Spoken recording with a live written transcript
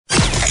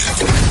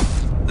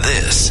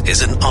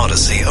This is an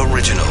Odyssey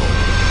original.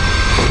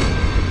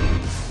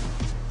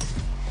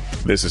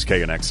 This is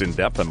KNX In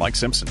Depth. I'm Mike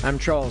Simpson. I'm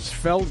Charles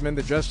Feldman.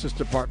 The Justice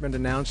Department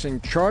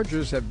announcing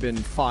charges have been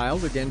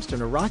filed against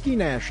an Iraqi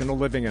national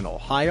living in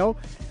Ohio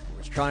who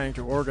was trying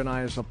to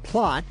organize a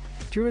plot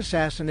to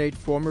assassinate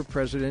former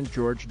President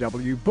George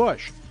W.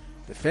 Bush.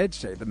 The feds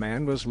say the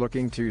man was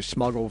looking to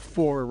smuggle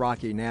 4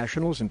 Iraqi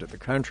nationals into the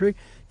country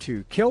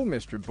to kill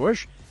Mr.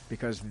 Bush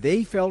because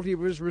they felt he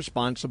was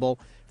responsible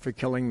for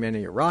killing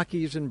many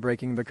Iraqis and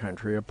breaking the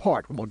country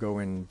apart. We'll go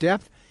in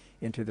depth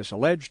into this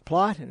alleged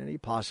plot and any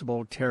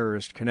possible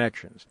terrorist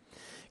connections.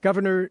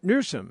 Governor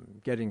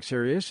Newsom getting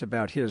serious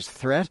about his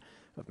threat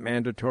of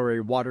mandatory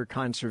water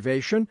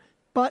conservation,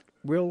 but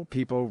will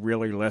people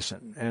really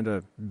listen? And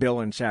a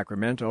bill in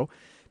Sacramento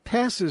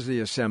passes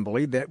the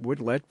assembly that would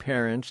let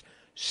parents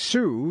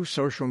sue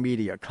social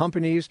media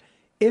companies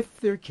if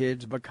their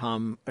kids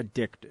become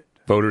addicted.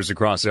 Voters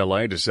across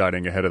L.A.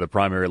 deciding ahead of the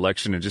primary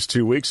election in just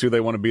 2 weeks who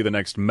they want to be the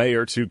next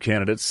mayor. 2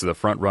 candidates, the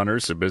front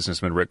runners,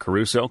 businessman Rick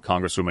Caruso,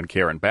 Congresswoman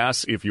Karen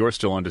Bass. If you're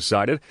still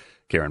undecided,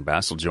 Karen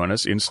Bass will join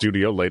us in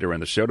studio later in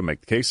the show to make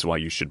the case why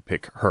you should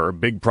pick her.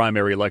 Big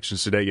primary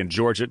elections today in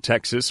Georgia,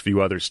 Texas,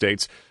 few other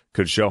states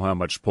could show how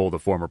much pull the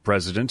former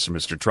president,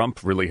 Mr. Trump,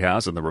 really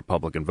has on the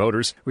Republican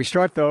voters. We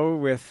start, though,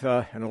 with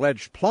an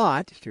alleged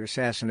plot to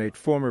assassinate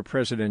former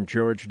President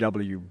George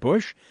W.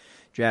 Bush.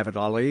 Javed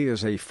Ali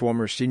is a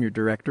former senior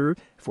director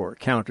for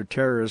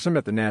counterterrorism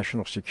at the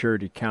National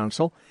Security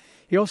Council.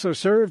 He also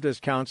served as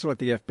counsel at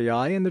the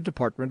FBI and the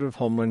Department of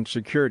Homeland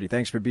Security.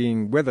 Thanks for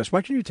being with us.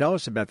 What can you tell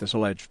us about this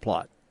alleged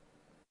plot?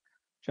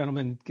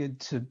 Gentlemen, good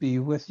to be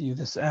with you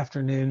this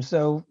afternoon.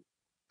 So,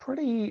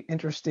 pretty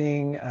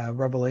interesting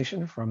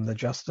revelation from the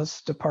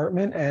Justice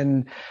Department.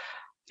 And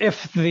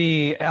if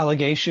the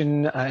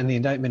allegation and the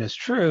indictment is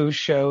true,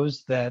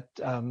 shows that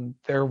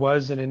there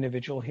was an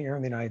individual here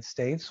in the United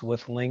States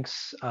with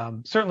links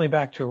certainly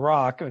back to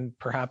Iraq and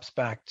perhaps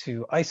back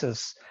to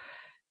ISIS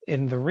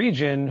in the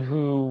region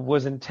who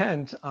was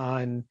intent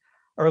on,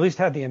 or at least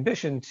had the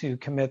ambition to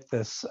commit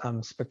this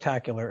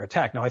spectacular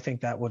attack. Now, I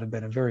think that would have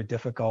been a very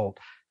difficult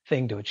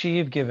thing to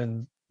achieve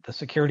given the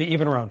security,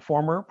 even around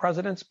former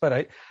presidents.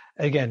 But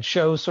again,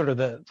 shows sort of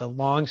the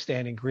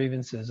long-standing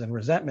grievances and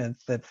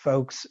resentment that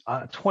folks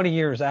 20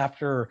 years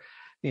after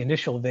the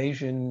initial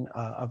invasion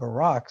of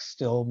Iraq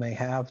still may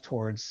have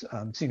towards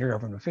senior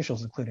government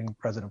officials, including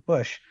President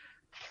Bush,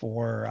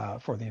 for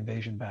the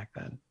invasion back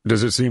then.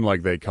 Does it seem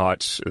like they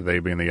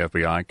being the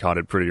FBI, caught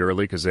it pretty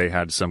early because they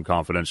had some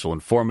confidential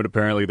informant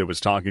apparently that was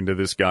talking to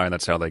this guy, and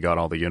that's how they got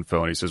all the info?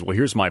 And he says, well,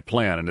 here's my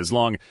plan, and as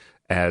long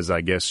as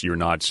I guess you're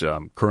not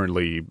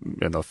currently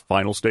in the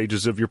final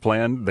stages of your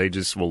plan, they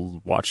just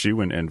will watch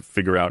you and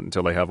figure out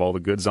until they have all the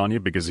goods on you,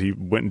 because he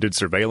went and did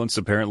surveillance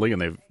apparently,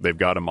 and they've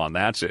got him on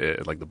that,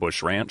 like the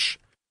Bush Ranch.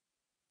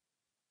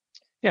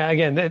 Yeah,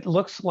 again, it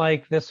looks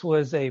like this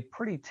was a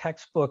pretty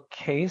textbook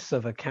case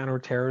of a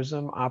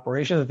counterterrorism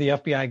operation that the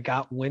FBI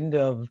got wind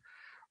of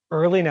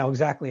early. Now,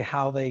 exactly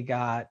how they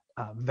got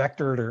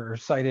vectored or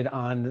cited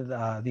on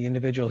the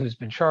individual who's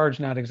been charged,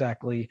 not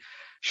exactly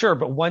sure.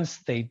 But once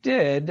they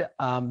did,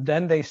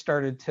 then they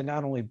started to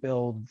not only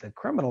build the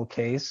criminal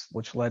case,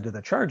 which led to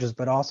the charges,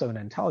 but also an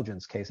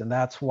intelligence case. And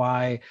that's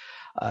why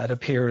it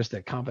appears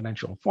that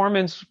confidential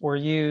informants were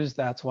used.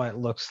 That's why it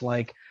looks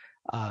like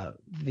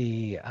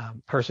the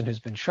person who's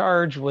been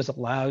charged was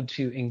allowed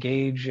to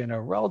engage in a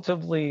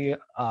relatively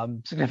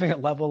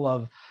significant level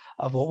of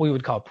what we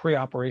would call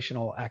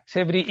pre-operational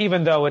activity,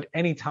 even though at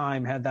any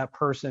time had that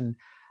person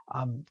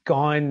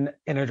gone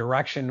in a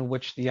direction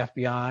which the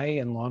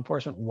FBI and law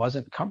enforcement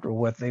wasn't comfortable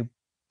with, they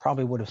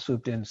probably would have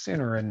swooped in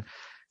sooner and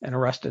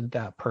arrested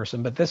that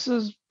person. But this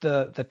is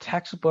the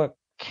textbook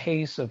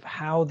case of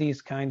how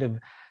these kind of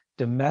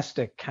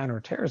domestic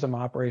counterterrorism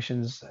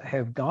operations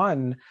have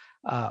gone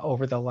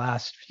over the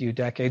last few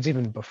decades,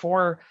 even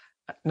before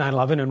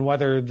 9/11, and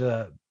whether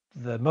the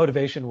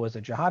motivation was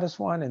a jihadist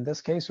one in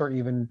this case, or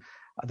even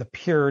the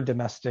pure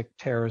domestic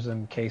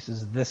terrorism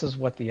cases. This is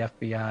what the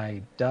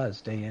FBI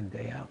does day in,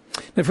 day out.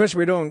 Now, first,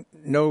 we don't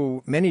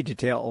know many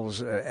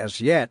details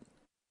as yet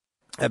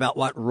about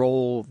what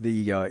role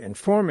the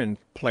informant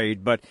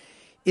played, but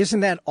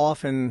isn't that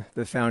often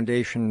the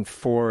foundation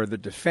for the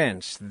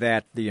defense,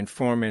 that the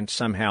informant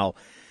somehow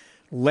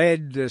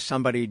led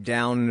somebody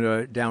down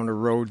a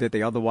road that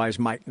they otherwise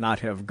might not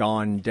have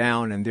gone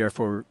down, and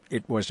therefore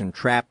it was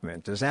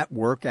entrapment? Does that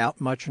work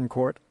out much in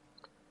court?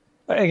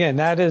 Again,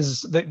 that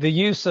is the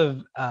use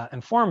of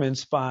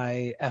informants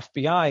by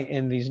FBI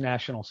in these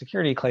national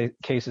security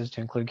cases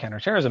to include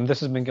counterterrorism.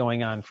 This has been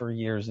going on for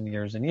years and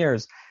years and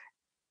years.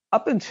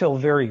 Up until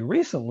very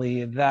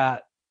recently,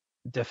 that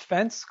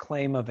defense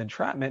claim of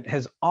entrapment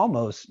has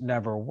almost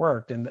never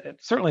worked, and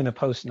certainly in the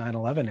post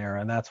 9/11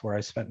 era, and that's where I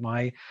spent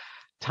my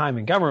time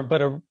in government.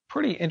 But a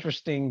pretty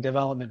interesting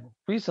development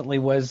recently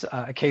was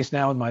a case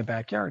now in my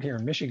backyard here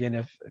in Michigan.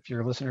 If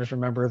your listeners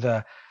remember,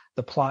 the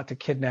plot to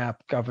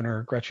kidnap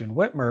Governor Gretchen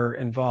Whitmer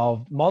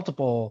involved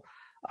multiple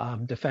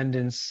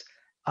defendants.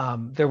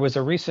 There was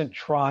a recent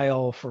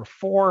trial for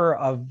 4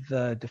 of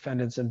the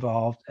defendants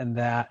involved, and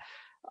that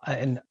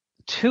And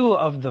 2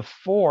 of the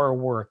 4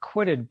 were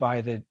acquitted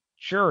by the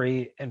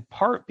jury, in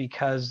part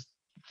because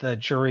the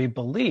jury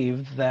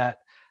believed that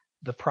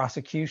the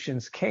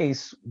prosecution's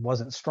case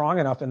wasn't strong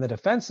enough, and the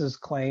defense's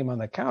claim on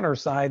the counter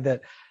side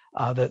that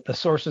the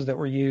sources that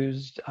were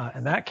used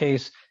in that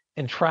case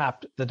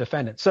entrapped the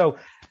defendant. So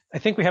I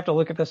think we have to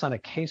look at this on a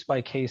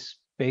case-by-case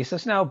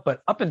basis now.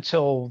 But up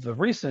until the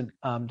recent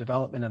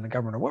development in the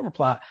Governor Whitmer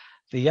plot,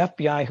 the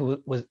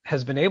FBI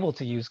has been able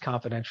to use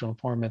confidential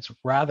informants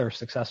rather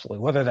successfully.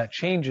 Whether that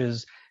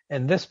changes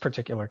in this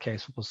particular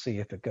case, we'll see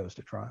if it goes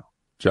to trial.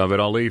 Javed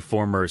Ali,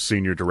 former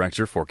senior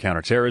director for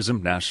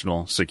counterterrorism,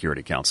 National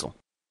Security Council.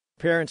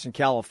 Parents in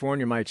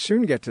California might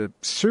soon get to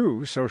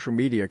sue social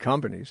media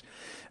companies.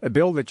 A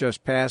bill that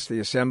just passed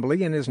the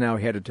Assembly and is now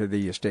headed to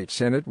the state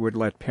Senate would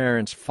let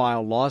parents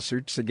file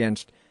lawsuits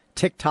against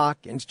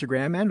TikTok,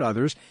 Instagram, and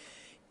others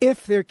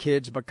if their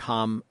kids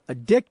become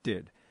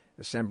addicted.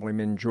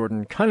 Assemblyman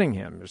Jordan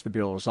Cunningham is the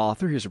bill's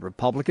author. He's a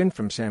Republican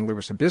from San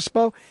Luis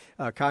Obispo.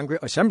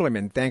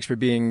 Assemblyman, thanks for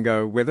being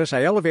with us.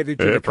 I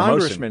elevated you to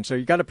congressman, so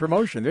you got a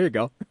promotion. There you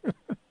go.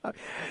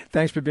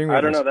 Thanks for being with us.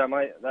 I don't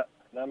know.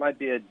 That might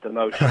be a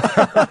demotion.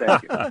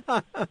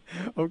 Thank you.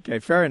 Okay,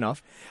 fair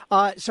enough.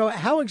 So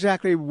how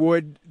exactly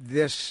would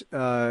this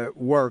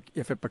work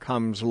if it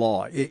becomes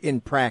law in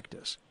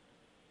practice?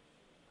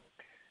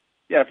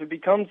 Yeah, if it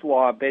becomes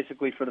law,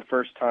 basically for the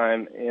first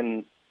time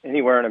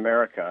anywhere in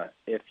America,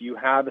 if you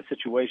have a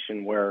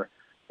situation where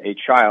a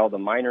child, a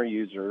minor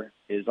user,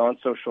 is on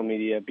social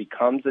media,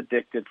 becomes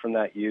addicted from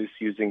that use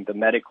using the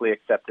medically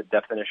accepted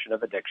definition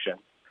of addiction,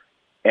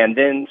 and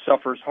then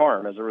suffers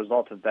harm as a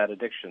result of that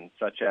addiction,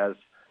 such as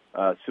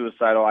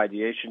suicidal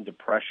ideation,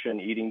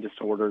 depression, eating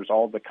disorders,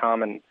 all the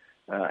common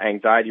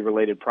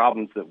anxiety-related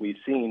problems that we've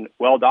seen,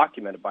 well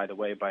documented, by the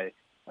way, by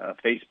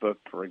Facebook,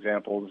 for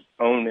example's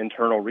own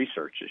internal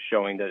research is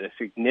showing that a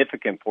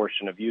significant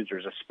portion of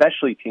users,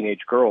 especially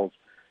teenage girls,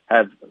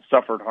 have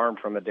suffered harm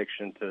from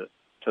addiction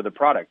to the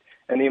product.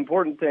 And the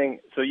important thing,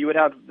 so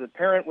the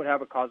parent would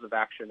have a cause of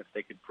action if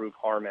they could prove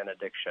harm and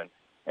addiction,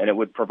 and it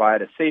would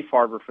provide a safe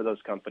harbor for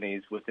those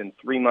companies within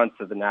 3 months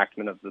of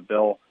enactment of the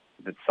bill.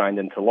 If it's signed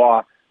into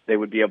law, they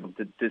would be able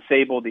to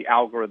disable the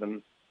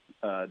algorithms,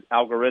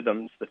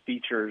 the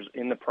features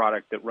in the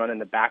product that run in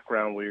the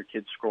background where your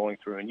kid's scrolling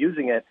through and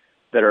using it,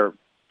 that are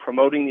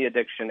promoting the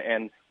addiction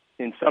and,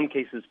 in some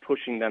cases,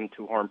 pushing them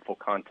to harmful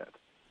content.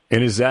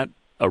 And is that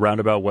a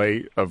roundabout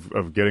way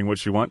of getting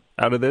what you want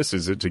out of this?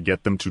 Is it to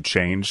get them to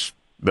change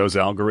those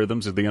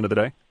algorithms at the end of the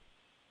day?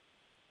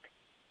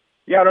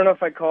 Yeah, I don't know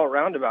if I'd call it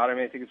roundabout. I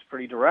think it's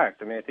pretty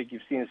direct. I think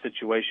you've seen a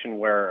situation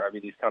where,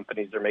 these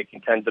companies are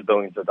making tens of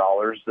billions of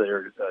dollars.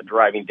 They're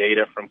deriving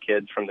data from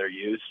kids from their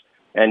use.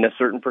 And a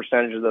certain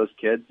percentage of those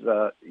kids,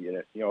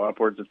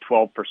 upwards of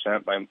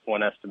 12% by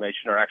one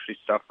estimation, are actually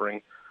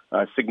suffering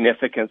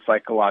significant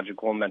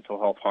psychological and mental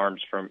health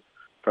harms from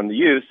the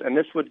use. And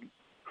this would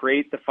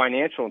create the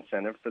financial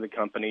incentive for the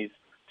companies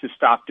to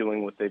stop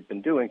doing what they've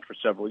been doing for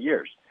several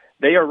years.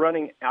 They are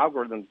running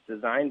algorithms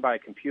designed by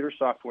computer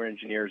software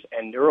engineers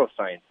and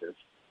neuroscientists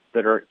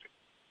that are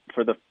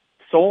for the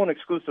sole and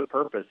exclusive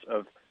purpose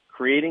of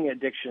creating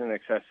addiction and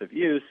excessive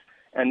use.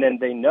 And then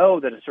they know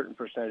that a certain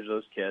percentage of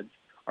those kids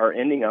are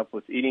ending up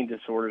with eating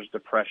disorders,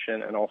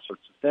 depression, and all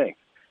sorts of things.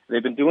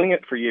 They've been doing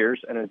it for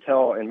years, and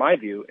until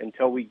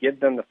we give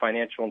them the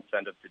financial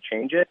incentive to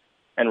change it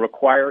and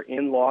require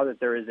in law that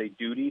there is a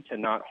duty to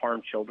not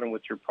harm children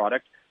with your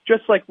product,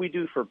 just like we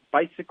do for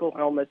bicycle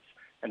helmets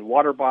and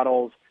water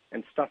bottles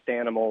and stuffed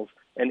animals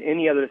and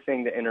any other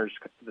thing that enters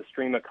the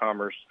stream of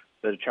commerce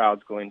that a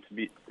child's going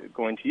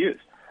to use.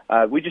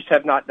 We just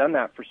have not done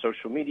that for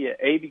social media,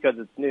 A, because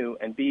it's new,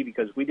 and B,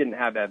 because we didn't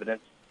have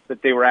evidence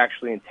that they were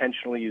actually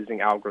intentionally using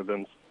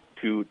algorithms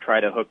to try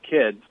to hook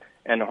kids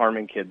and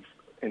harming kids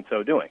in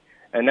so doing.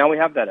 And now we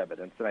have that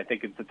evidence, and I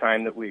think it's the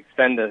time that we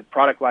extend the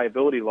product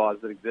liability laws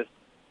that exist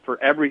for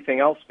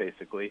everything else,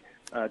 basically,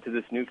 to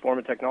this new form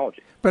of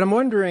technology. But I'm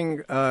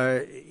wondering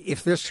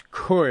if this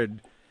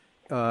could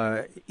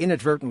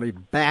inadvertently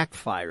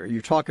backfire.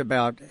 You talk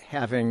about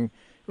having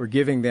or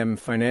giving them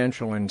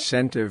financial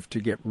incentive to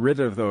get rid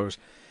of those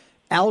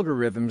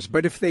algorithms,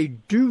 but if they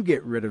do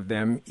get rid of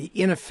them,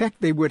 in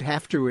effect they would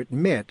have to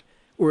admit,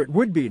 or it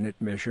would be an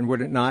admission,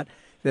 would it not,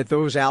 that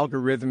those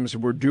algorithms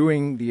were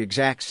doing the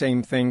exact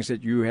same things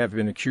that you have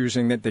been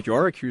accusing that you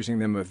are accusing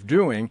them of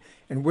doing,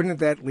 and wouldn't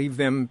that leave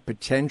them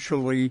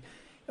potentially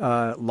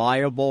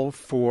liable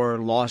for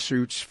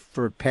lawsuits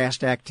for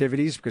past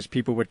activities, because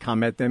people would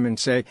come at them and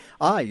say,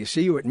 you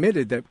see, you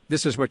admitted that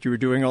this is what you were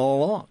doing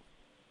all along?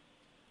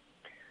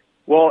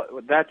 Well,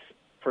 that's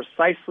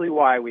precisely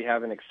why we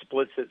have an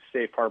explicit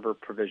safe harbor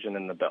provision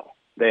in the bill.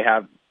 They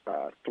have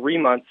 3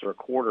 months or a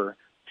quarter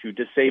to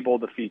disable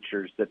the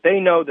features that they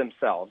know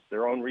themselves,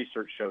 their own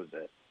research shows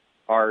it,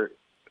 are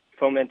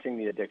fomenting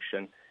the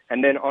addiction.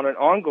 And then on an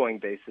ongoing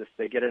basis,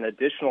 they get an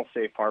additional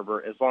safe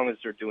harbor as long as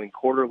they're doing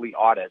quarterly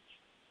audits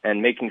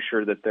and making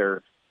sure that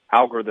their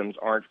algorithms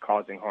aren't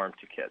causing harm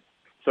to kids.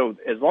 So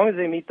as long as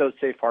they meet those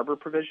safe harbor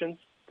provisions,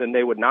 then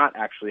they would not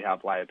actually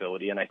have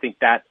liability. And I think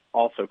that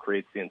also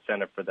creates the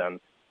incentive for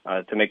them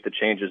to make the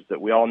changes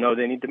that we all know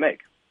they need to make.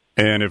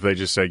 And if they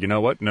just say, you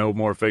know what, no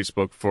more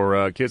Facebook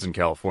for kids in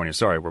California.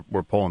 Sorry,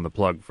 we're pulling the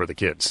plug for the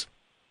kids.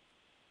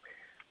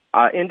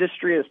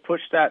 Industry has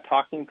pushed that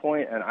talking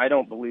point, and I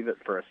don't believe it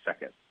for a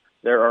second.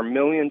 There are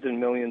millions and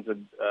millions of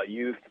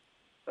youth,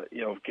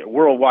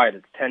 worldwide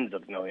it's tens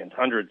of millions,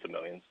 hundreds of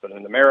millions. But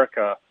in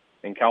America,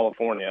 in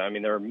California, I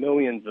mean, there are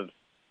millions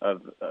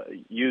of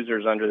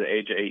users under the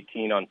age of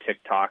 18 on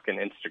TikTok and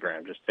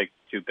Instagram. Just take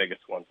the two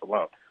biggest ones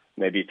alone.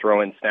 Maybe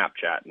throw in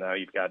Snapchat. Now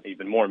you've got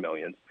even more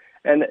millions.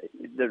 And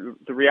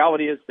the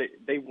reality is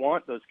they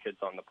want those kids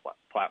on the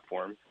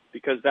platform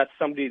because that's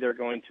somebody they're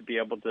going to be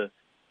able to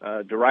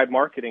derive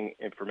marketing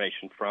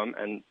information from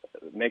and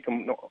make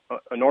an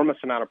enormous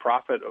amount of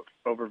profit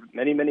over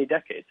many, many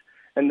decades.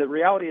 And the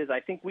reality is I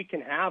think we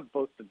can have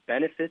both the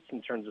benefits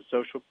in terms of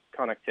social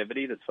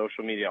connectivity that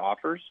social media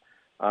offers,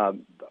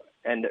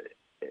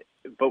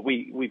 but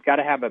we've got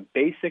to have a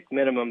basic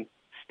minimum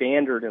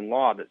standard in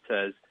law that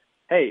says,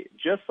 hey,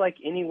 just like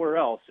anywhere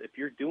else, if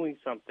you're doing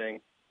something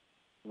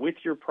with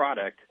your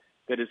product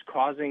that is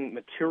causing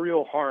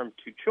material harm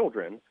to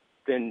children,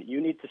 then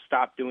you need to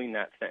stop doing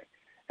that thing.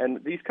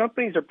 And these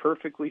companies are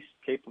perfectly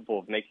capable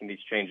of making these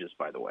changes,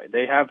 by the way.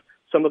 They have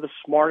some of the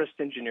smartest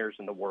engineers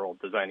in the world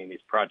designing these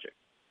projects,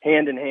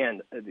 hand in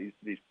hand,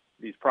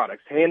 these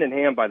products, hand in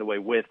hand, by the way,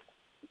 with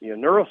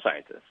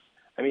neuroscientists.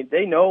 I mean,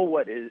 they know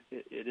what it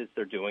is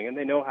they're doing, and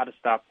they know how to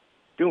stop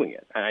doing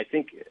it. And I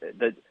think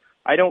that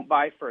I don't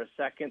buy for a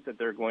second that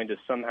they're going to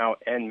somehow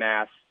en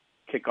masse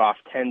kick off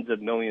tens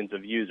of millions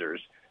of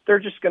users. They're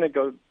just going to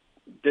go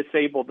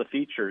disable the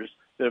features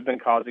that have been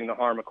causing the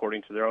harm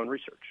according to their own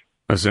research.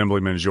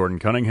 Assemblyman Jordan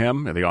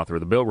Cunningham, the author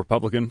of the bill,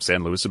 Republican,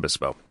 San Luis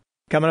Obispo.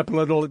 Coming up a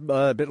little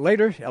bit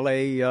later,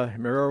 L.A.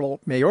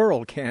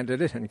 mayoral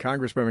candidate and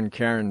Congresswoman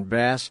Karen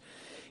Bass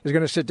is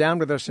going to sit down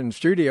with us in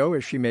studio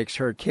as she makes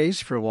her case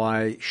for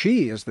why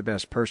she is the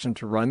best person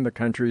to run the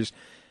country's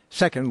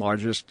second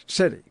largest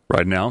city.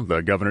 Right now,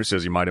 the governor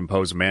says he might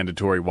impose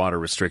mandatory water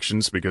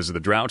restrictions because of the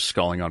drought,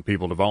 calling on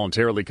people to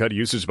voluntarily cut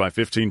usage by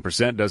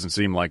 15%. Doesn't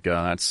seem like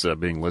that's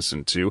being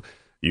listened to.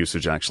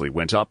 Usage actually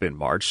went up in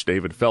March.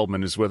 David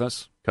Feldman is with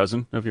us.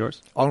 Cousin of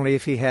yours? Only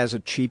if he has a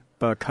cheap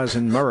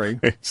cousin Murray.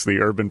 It's the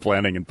urban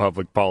planning and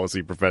public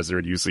policy professor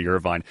at UC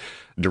Irvine,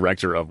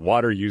 director of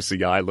Water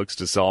UCI, looks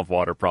to solve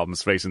water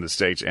problems facing the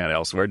state and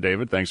elsewhere.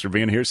 David, thanks for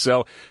being here.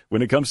 So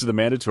when it comes to the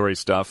mandatory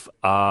stuff,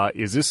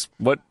 is this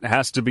what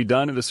has to be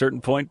done at a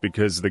certain point?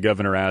 Because the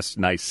governor asked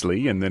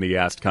nicely, and then he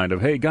asked kind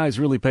of, hey, guys,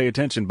 really pay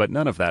attention. But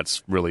none of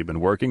that's really been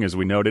working. As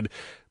we noted,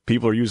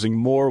 people are using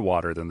more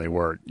water than they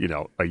were,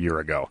 a year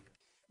ago.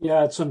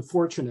 Yeah, it's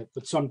unfortunate,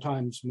 but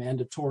sometimes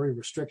mandatory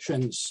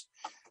restrictions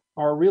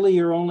are really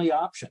your only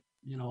option.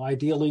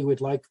 Ideally,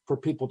 we'd like for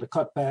people to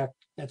cut back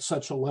at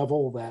such a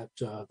level that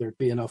there'd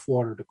be enough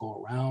water to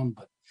go around.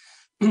 But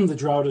the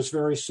drought is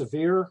very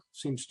severe,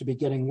 seems to be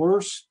getting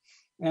worse.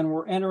 And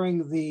we're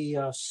entering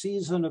the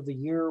season of the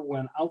year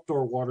when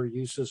outdoor water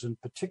uses in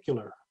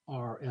particular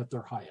are at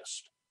their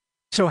highest.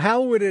 So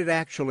how would it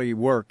actually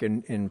work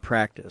in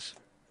practice?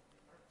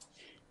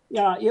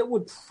 Yeah, it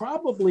would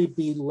probably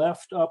be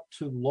left up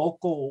to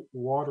local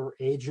water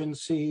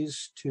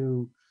agencies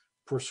to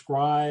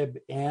prescribe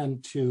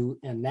and to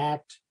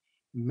enact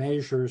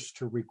measures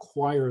to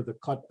require the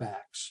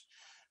cutbacks.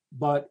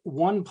 But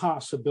one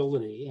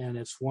possibility, and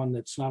it's one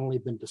that's not only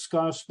been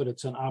discussed, but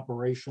it's been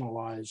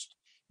operationalized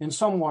in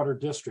some water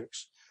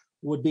districts,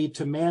 would be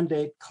to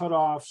mandate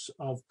cutoffs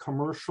of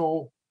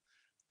commercial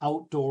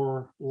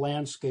outdoor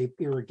landscape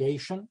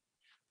irrigation.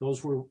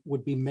 Those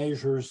would be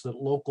measures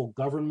that local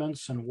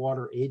governments and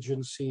water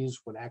agencies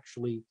would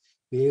actually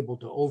be able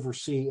to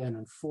oversee and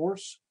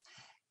enforce.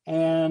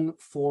 And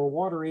for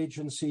water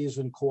agencies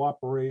in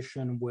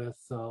cooperation with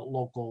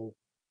local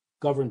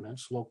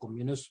governments, local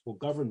municipal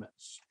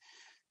governments,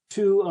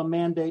 to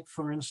mandate,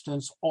 for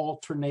instance,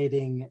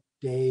 alternating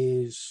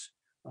days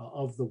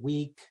of the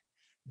week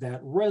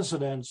that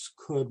residents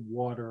could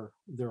water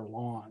their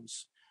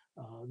lawns.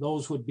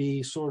 Those would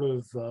be sort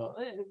of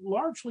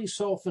largely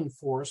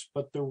self-enforced,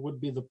 but there would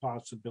be the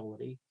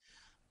possibility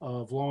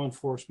of law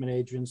enforcement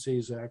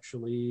agencies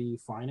actually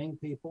fining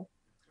people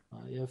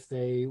if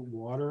they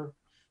water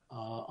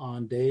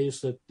on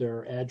days that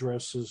their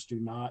addresses do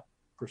not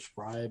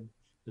prescribe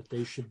that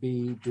they should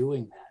be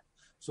doing that.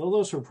 So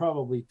those are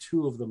probably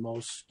two of the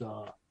most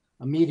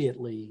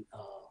immediately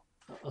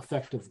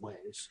effective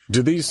ways.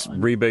 Do these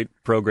rebate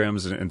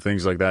programs and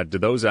things like that, do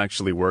those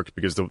actually work?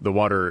 Because the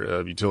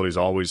water utilities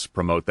always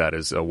promote that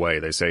as a way.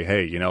 They say,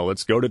 hey,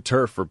 let's go to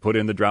turf or put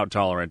in the drought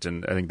tolerant.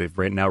 And I think they've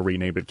now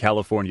renamed it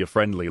California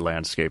Friendly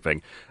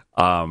Landscaping,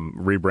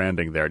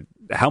 rebranding there.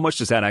 How much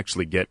does that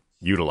actually get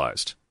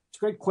utilized? It's a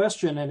great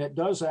question, and it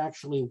does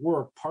actually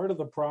work. Part of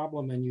the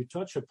problem, and you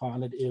touch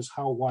upon it, is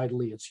how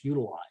widely it's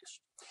utilized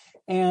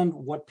and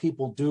what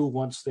people do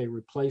once they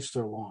replace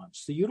their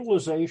lawns. The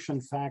utilization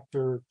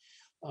factor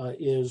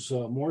is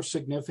more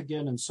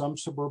significant in some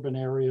suburban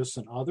areas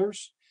than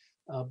others.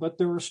 But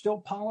there are still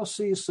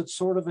policies that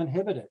sort of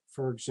inhibit it.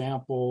 For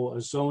example,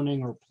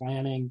 zoning or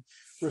planning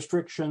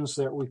restrictions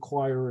that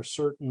require a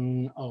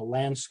certain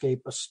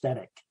landscape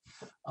aesthetic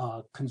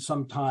can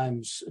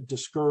sometimes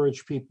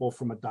discourage people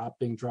from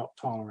adopting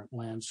drought-tolerant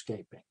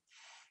landscaping.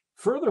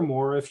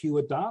 Furthermore, if you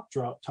adopt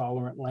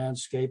drought-tolerant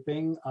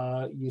landscaping,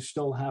 you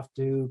still have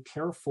to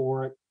care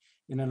for it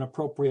in an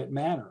appropriate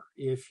manner.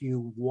 If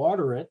you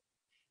water it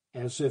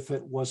as if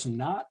it was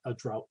not a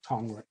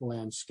drought-tolerant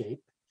landscape,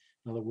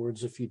 in other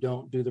words, if you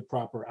don't do the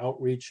proper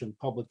outreach and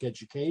public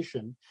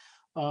education,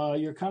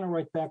 you're kind of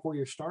right back where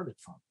you started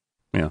from.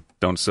 Yeah,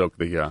 don't soak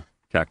the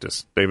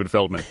cactus. David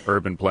Feldman,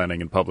 urban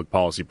planning and public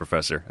policy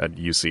professor at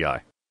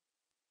UCI.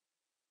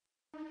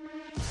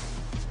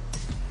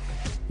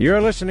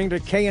 You're listening to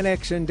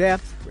KNX In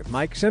Depth with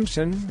Mike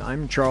Simpson.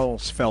 I'm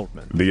Charles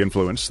Feldman. The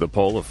influence, the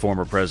poll of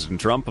former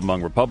President Trump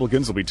among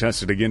Republicans will be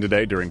tested again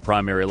today during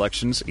primary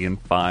elections in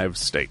 5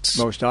 states.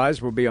 Most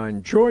eyes will be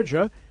on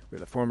Georgia, where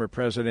the former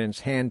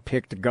president's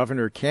hand-picked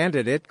governor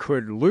candidate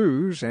could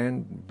lose,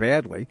 and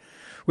badly.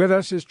 With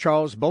us is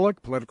Charles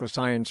Bullock, political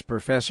science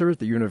professor at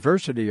the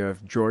University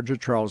of Georgia.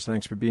 Charles,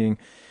 thanks for being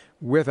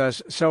with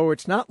us. So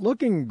it's not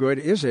looking good,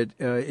 is it,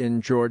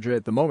 in Georgia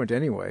at the moment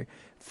anyway,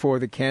 for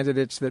the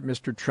candidates that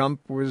Mr.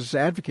 Trump was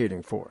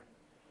advocating for?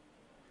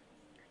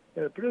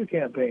 The Purdue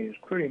campaign is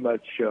pretty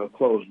much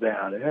closed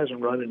down. It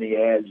hasn't run any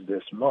ads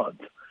this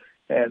month.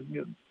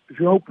 And if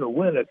you're hoping to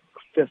win a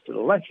contested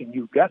election,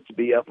 you've got to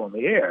be up on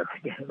the air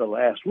in the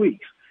last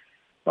weeks.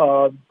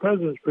 The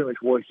president's pretty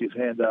much washed his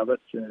hand of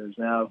it and is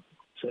now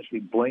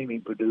essentially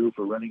blaming Purdue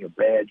for running a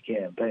bad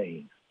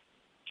campaign.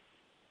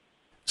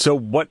 So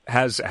what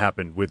has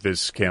happened with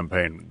this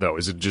campaign, though?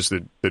 Is it just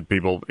that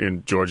people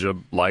in Georgia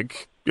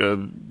like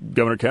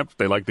Governor Kemp,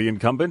 they like the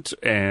incumbent,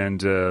 and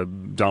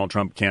Donald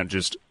Trump can't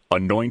just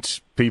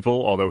anoint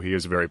people, although he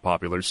is very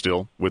popular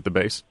still with the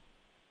base?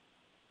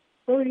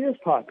 Well, he is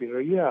popular,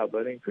 yeah,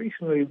 but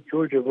increasingly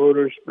Georgia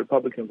voters,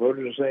 Republican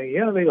voters, are saying,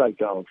 yeah, they like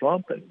Donald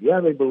Trump, and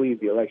yeah, they believe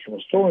the election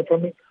was stolen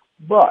from him,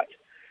 but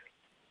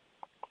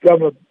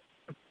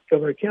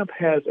Governor Kemp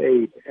has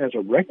a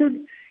record,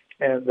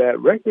 and that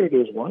record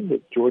is one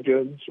that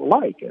Georgians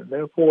like, and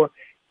therefore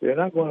they're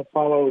not going to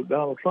follow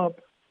Donald Trump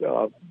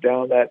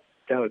down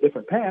a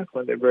different path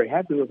when they're very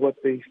happy with what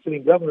the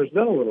sitting governor's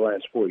done over the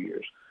last 4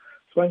 years.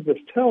 So I think this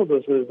tells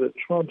us is that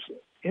Trump's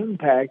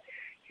impact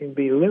can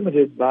be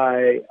limited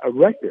by a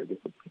record.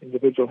 If an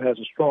individual has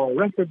a strong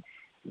record,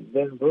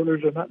 then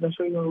voters are not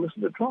necessarily going to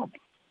listen to Trump.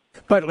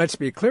 But let's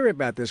be clear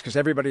about this, because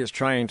everybody is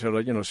trying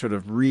to, sort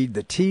of read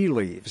the tea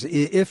leaves.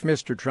 If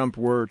Mr. Trump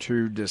were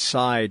to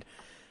decide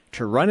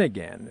to run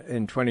again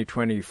in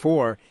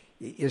 2024,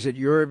 is it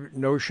your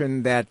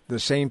notion that the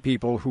same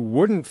people who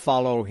wouldn't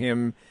follow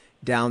him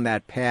down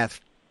that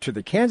path to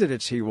the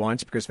candidates he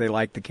wants, because they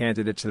like the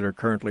candidates that are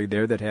currently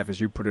there that have,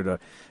 as you put it,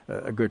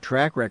 a good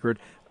track record,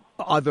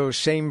 are those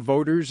same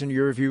voters, in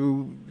your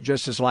view,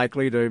 just as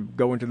likely to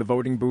go into the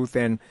voting booth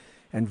and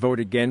vote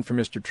again for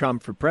Mr.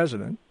 Trump for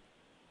president?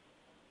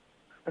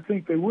 I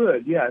think they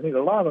would, yeah. I think a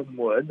lot of them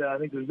would. I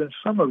think there's been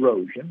some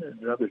erosion.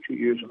 In another 2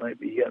 years, there might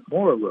be yet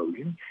more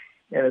erosion.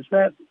 And it's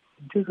that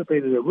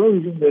anticipated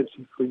erosion that's,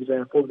 for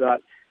example,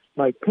 got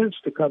Mike Pence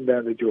to come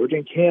down to Georgia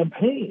and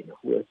campaign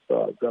with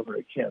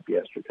Governor Kemp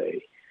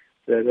yesterday.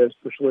 That has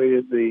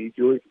persuaded the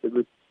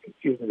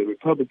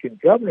Republican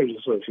Governors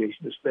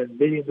Association to spend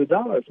millions of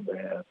dollars on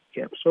behalf of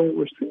Kemp. So what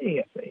we're seeing,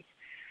 I think,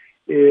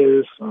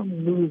 is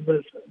some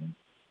movement,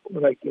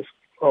 like this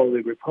called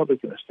the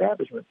Republican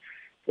establishment.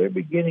 They're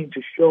beginning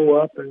to show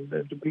up and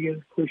to begin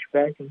to push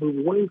back and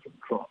move away from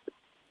Trump.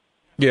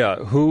 Yeah,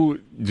 who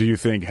do you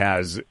think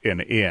has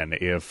an in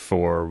if,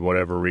 for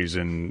whatever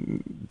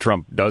reason,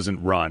 Trump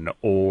doesn't run?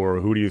 Or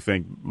who do you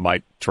think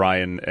might try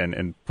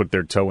and put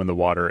their toe in the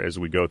water as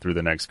we go through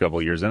the next couple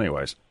of years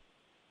anyways?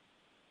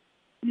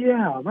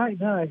 Yeah, right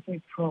now I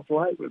think Trump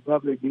Light would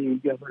probably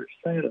be Governor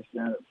DeSantis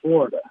down in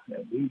Florida.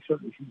 And he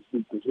certainly seems to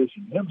be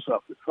positioning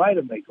himself to try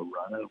to make a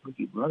run. I don't think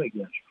he'd run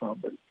against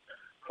Trump, but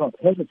Trump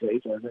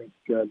hesitates. I think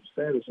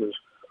DeSantis is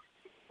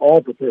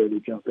all prepared to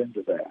jump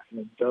into that.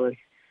 And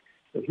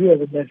he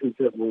has a message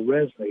that will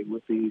resonate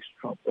with these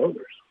Trump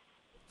voters.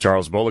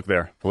 Charles Bullock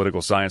there,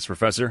 political science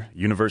professor,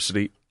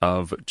 University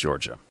of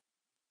Georgia.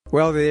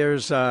 Well,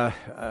 there's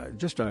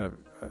just a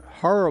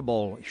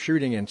horrible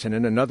shooting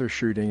incident, another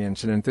shooting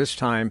incident, this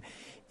time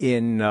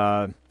in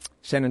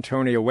San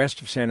Antonio,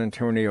 west of San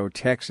Antonio,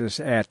 Texas,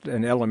 at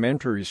an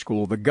elementary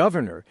school. The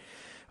governor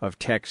of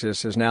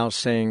Texas is now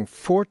saying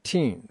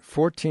 14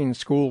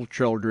 school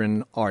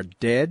children are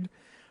dead.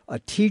 A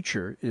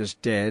teacher is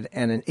dead,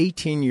 and an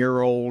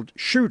 18-year-old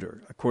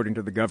shooter, according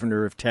to the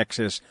governor of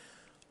Texas,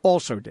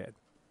 also dead.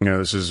 Yeah,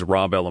 this is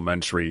Robb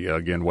Elementary,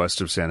 again,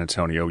 west of San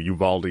Antonio,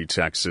 Uvalde,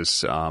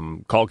 Texas.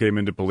 Call came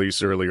into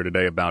police earlier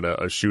today about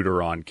a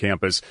shooter on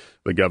campus.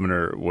 The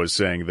governor was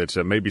saying that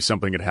maybe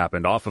something had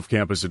happened off of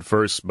campus at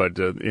first, but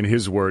in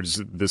his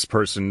words, this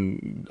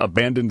person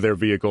abandoned their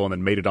vehicle and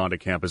then made it onto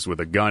campus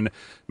with a gun,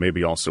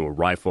 maybe also a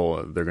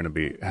rifle. They're going to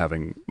be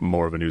having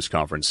more of a news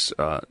conference,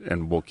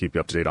 and we'll keep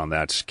you up to date on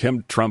that.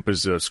 Ken Trump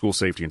is a school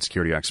safety and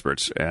security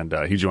expert, and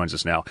he joins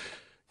us now.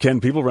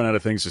 Ken, people run out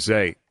of things to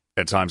say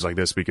at times like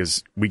this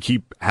because we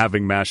keep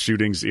having mass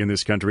shootings in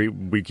this country.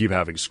 We keep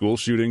having school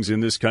shootings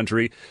in this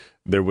country.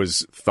 There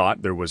was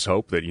thought, there was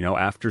hope that,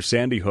 after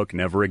Sandy Hook,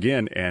 never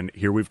again. And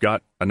here we've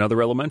got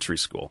another elementary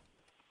school.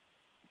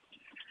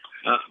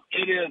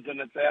 It is, and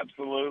it's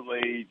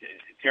absolutely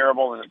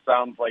terrible. And it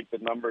sounds like the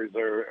numbers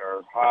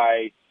are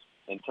high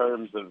in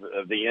terms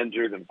of the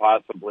injured and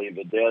possibly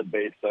the dead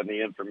based on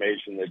the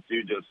information that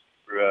you just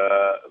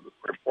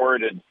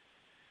reported.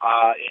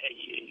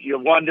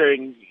 You're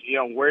wondering,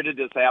 where did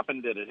this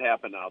happen? Did it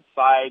happen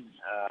outside?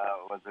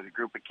 Was it a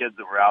group of kids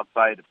that were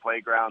outside the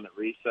playground at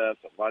recess,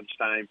 at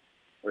lunchtime,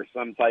 or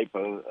some type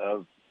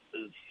of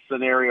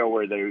scenario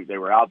where they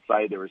were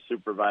outside, they were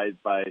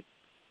supervised by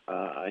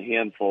a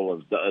handful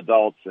of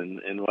adults,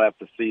 and we'll have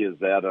to see as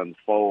that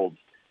unfolds.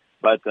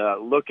 But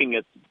looking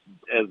at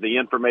as the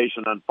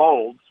information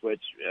unfolds,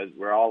 which as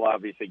we're all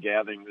obviously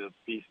gathering this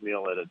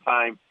piecemeal at a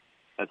time,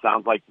 it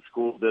sounds like the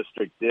school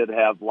district did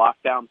have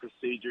lockdown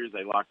procedures.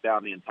 They locked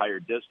down the entire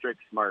district.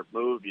 Smart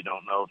move. You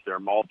don't know if there are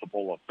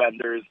multiple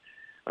offenders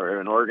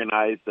or an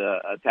organized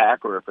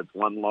attack, or if it's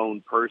one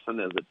lone person,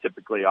 as it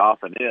typically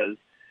often is.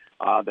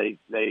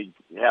 They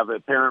have a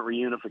parent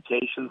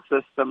reunification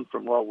system,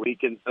 from what we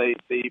can see,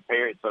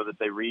 parents, so that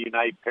they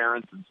reunite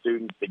parents and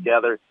students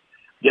together,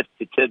 get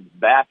the kids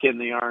back in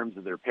the arms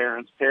of their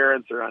parents.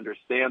 Parents are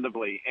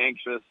understandably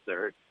anxious.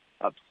 They're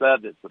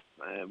upset. It's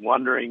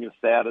wondering the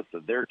status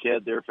of their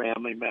kid, their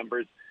family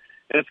members.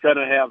 And it's going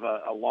to have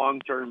a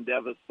long-term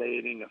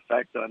devastating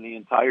effect on the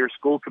entire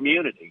school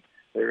community.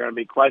 There are going to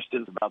be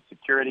questions about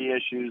security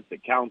issues, the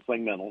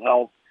counseling, mental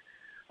health,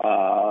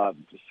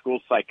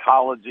 school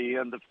psychology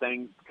end of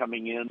things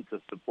coming in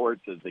to support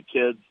the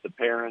kids, the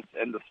parents,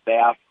 and the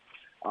staff,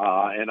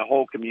 and a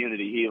whole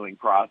community healing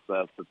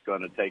process that's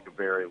going to take a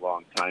very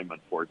long time,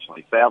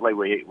 unfortunately. Sadly,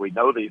 we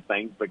know these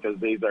things because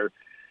these are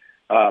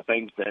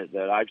things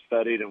that I've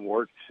studied and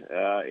worked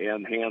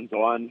in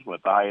hands-on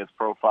with the highest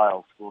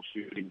profile school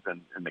shootings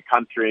in the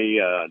country,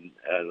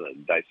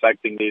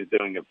 dissecting these,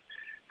 doing a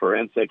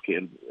forensic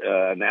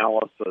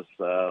analysis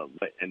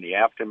in the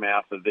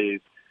aftermath of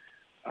these,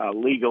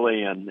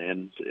 legally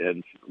and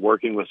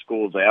working with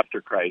schools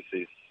after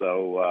crises.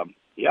 So,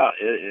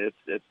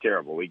 it's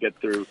terrible. We get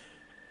through.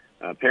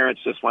 Parents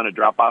just want to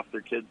drop off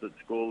their kids at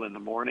school in the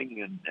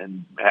morning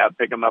and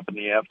pick them up in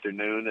the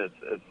afternoon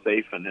as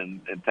safe and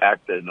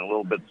intact and a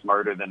little bit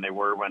smarter than they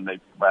were when they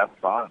last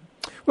saw them.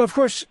 Well, of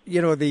course,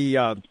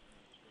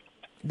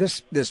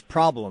 this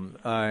problem,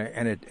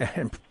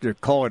 and to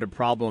call it a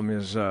problem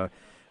is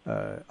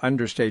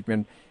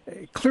understatement,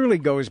 clearly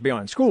goes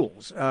beyond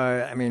schools.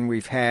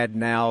 We've had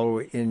now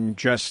in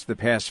just the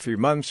past few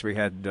months, we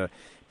had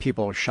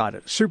people shot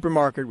at a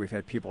supermarket. We've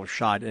had people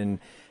shot in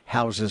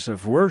houses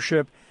of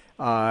worship.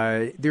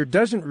 There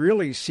doesn't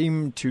really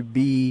seem to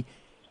be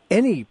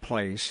any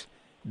place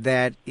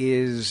that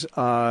is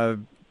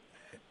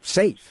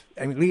safe.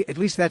 At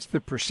least that's the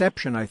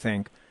perception, I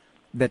think,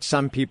 that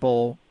some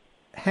people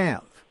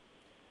have.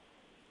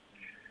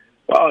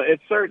 Well,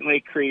 it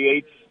certainly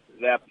creates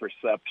that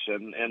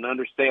perception, and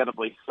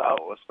understandably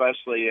so,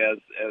 especially as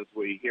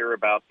we hear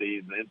about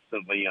these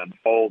instantly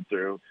unfold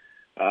through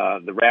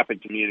the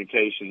rapid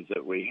communications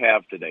that we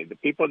have today. The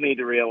people need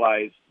to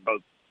realize,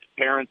 both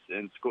parents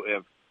and school,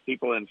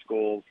 people in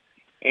schools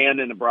and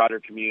in the broader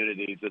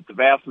communities, that the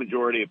vast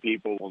majority of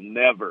people will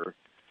never,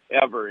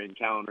 ever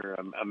encounter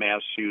a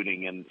mass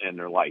shooting in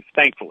their life,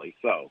 thankfully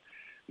so.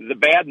 The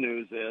bad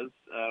news is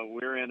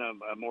we're in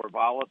a more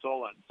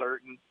volatile,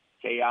 uncertain,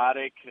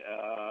 chaotic,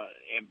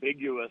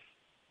 ambiguous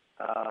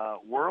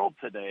world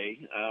today.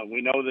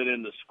 We know that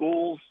in the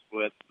schools,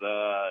 with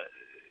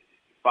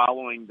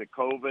following the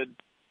COVID,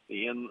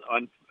 the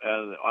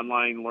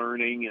online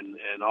learning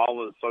and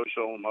all of the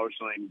social,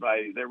 emotional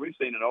anxiety there, we've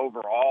seen an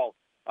overall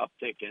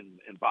uptick in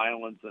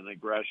violence and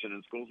aggression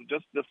in schools.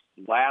 Just this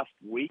last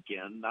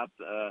weekend, not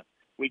the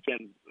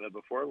weekend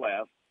before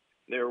last,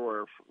 there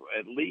were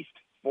at least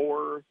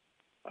 4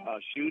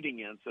 shooting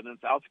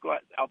incidents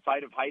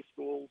outside of high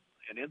school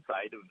and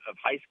inside of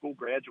high school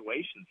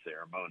graduation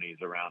ceremonies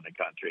around the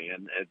country,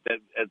 and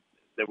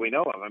that we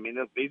know of.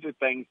 These are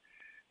things.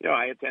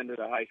 I attended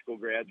a high school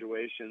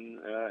graduation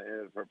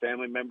for a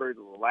family member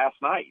last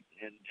night,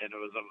 and it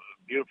was a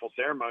beautiful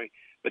ceremony.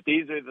 But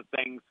these are the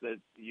things that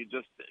you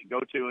just go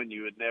to and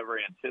you would never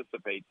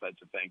anticipate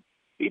such a thing.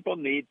 People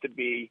need to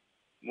be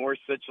more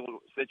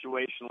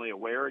situationally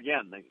aware.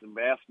 Again, the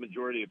vast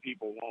majority of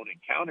people won't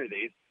encounter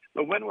these.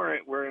 But when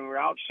we're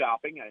out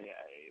shopping,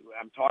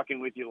 I'm talking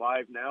with you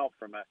live now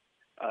from a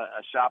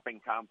shopping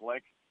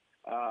complex.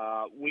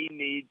 We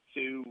need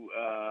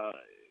to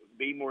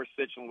be more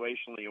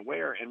situationally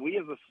aware. And we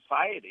as a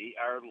society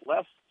are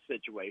less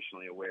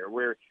situationally aware.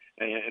 We're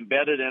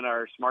embedded in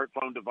our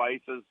smartphone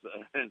devices,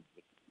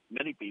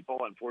 many people,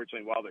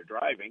 unfortunately, while they're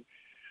driving.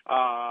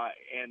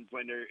 And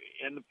when they're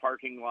in the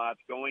parking lots,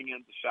 going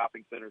into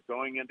shopping centers,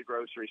 going into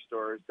grocery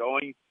stores,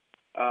 going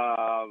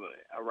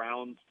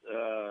around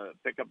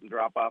pick up and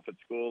drop off at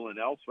school and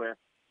elsewhere,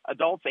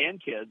 adults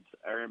and kids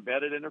are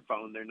embedded in their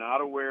phone. They're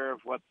not aware of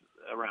what's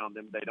around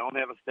them. They don't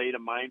have a state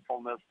of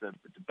mindfulness to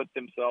put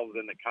themselves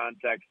in the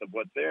context of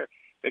what's there,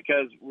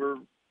 because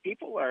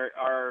people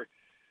are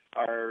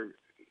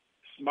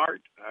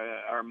smart.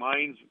 Our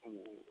minds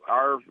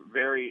are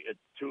very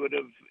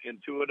intuitive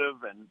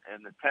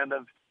and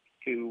attentive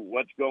to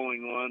what's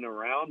going on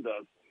around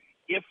us.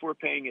 If we're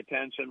paying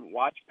attention,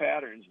 watch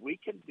patterns, we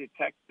can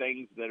detect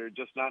things that are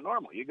just not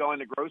normal. You go in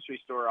the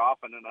grocery store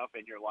often enough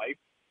in your life,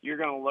 you're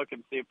going to look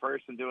and see a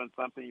person doing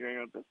something. You're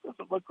going to go, this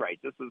doesn't look right.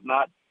 This is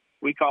not,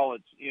 we call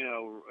it,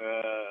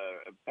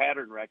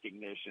 pattern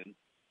recognition.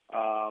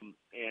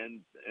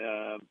 And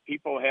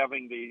people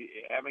having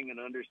an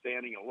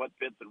understanding of what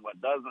fits and what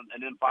doesn't,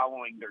 and then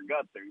following their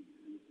gut, their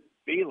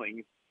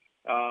feelings,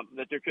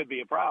 that there could be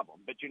a problem.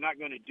 But you're not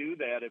going to do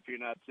that if you're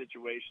not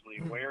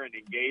situationally aware and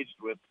engaged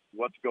with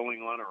what's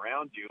going on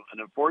around you. And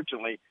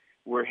unfortunately,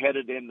 we're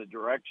headed in the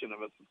direction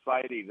of a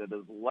society that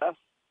is less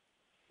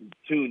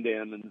tuned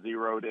in and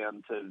zeroed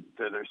in to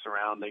their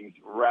surroundings,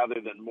 rather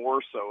than more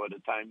so at a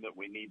time that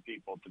we need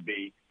people to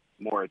be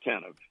more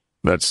attentive.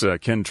 That's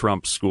Ken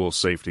Trump, school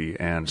safety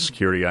and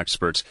security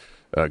expert.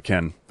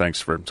 Ken, thanks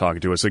for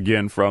talking to us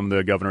again from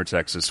the Governor of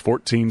Texas.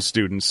 14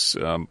 students,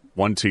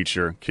 one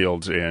teacher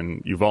killed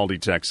in Uvalde,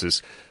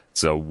 Texas.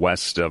 It's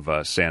west of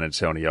San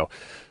Antonio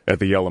at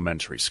the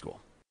elementary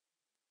school.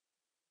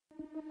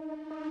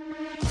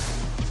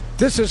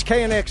 This is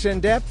KNX In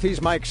Depth.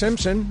 He's Mike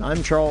Simpson.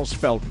 I'm Charles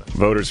Feldman.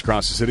 Voters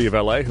across the city of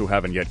L.A. who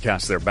haven't yet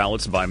cast their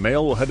ballots by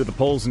mail will head to the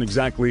polls in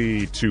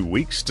exactly 2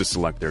 weeks to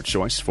select their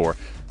choice for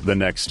the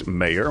next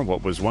mayor.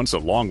 What was once a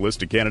long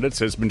list of candidates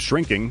has been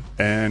shrinking,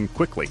 and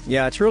quickly.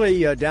 Yeah, it's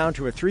really down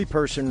to a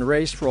three-person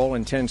race for all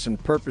intents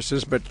and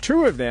purposes, but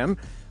two of them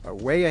are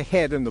way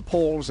ahead in the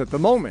polls at the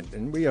moment.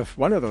 And we have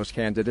one of those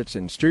candidates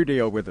in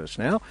studio with us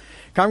now,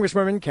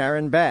 Congresswoman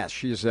Karen Bass.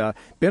 She's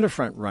been a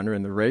front runner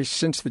in the race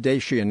since the day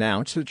she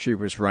announced that she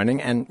was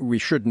running. And we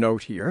should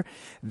note here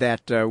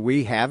that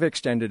we have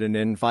extended an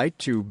invite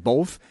to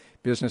both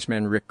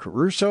businessman Rick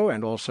Caruso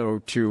and also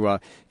to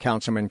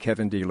Councilman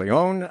Kevin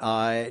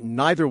DeLeon.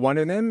 Neither one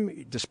of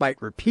them, despite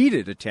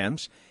repeated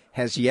attempts,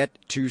 has yet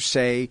to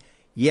say,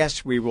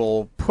 yes, we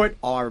will put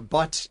our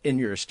butts in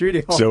your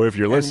studio. So if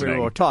you're listening,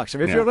 we will talk. So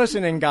if you're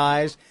listening,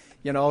 guys,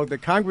 the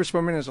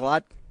Congresswoman is a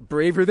lot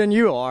braver than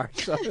you are.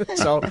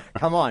 So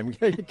come on.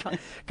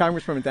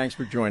 Congresswoman, thanks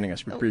for joining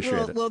us. We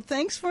appreciate it. Well,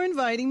 thanks for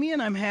inviting me,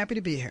 and I'm happy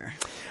to be here.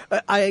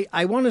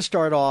 I want to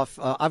start off,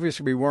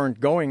 obviously we weren't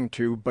going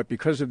to, but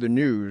because of the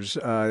news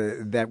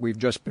that we've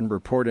just been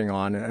reporting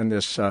on and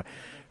this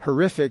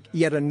horrific,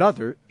 yet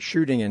another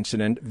shooting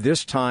incident,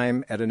 this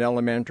time at an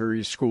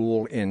elementary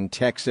school in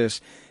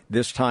Texas.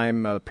 This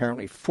time,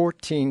 apparently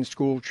 14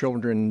 school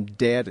children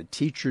dead, a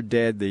teacher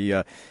dead,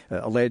 the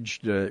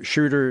alleged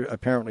shooter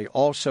apparently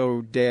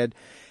also dead.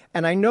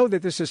 And I know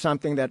that this is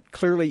something that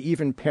clearly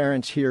even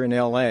parents here in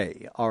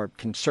L.A. are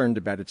concerned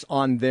about. It's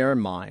on their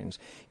minds.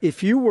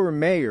 If you were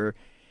mayor,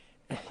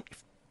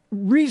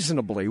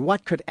 reasonably,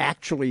 what could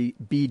actually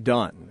be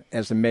done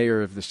as the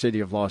mayor of the city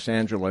of Los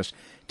Angeles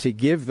to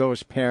give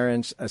those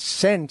parents a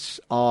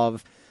sense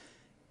of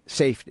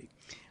safety?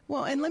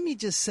 Well, and let me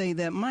just say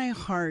that my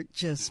heart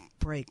just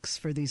breaks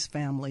for these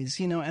families.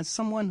 As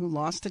someone who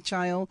lost a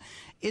child,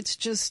 it's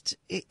just,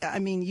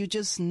 you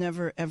just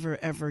never, ever,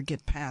 ever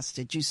get past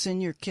it. You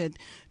send your kid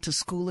to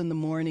school in the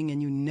morning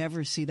and you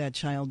never see that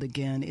child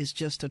again. It's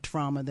just a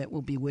trauma that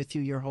will be with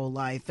you your whole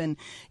life. And,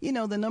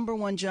 the number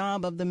one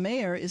job of the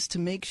mayor is to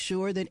make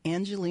sure that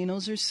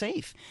Angelenos are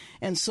safe.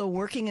 And so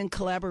working in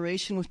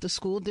collaboration with the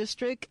school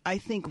district, I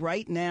think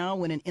right now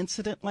when an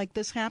incident like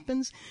this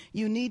happens,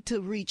 you need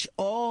to reach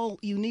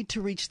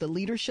the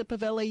leadership of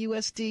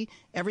LAUSD.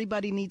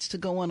 Everybody needs to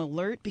go on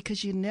alert,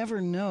 because you never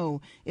know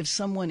if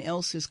someone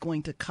else is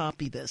going to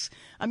copy this.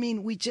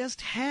 We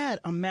just had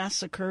a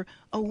massacre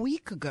a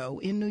week ago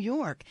in New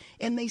York,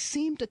 and they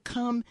seem to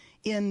come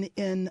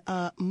in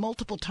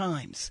multiple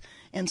times.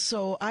 And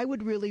so I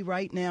would really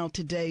right now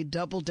today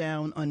double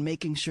down on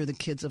making sure the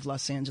kids of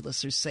Los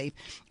Angeles are safe.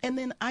 And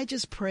then I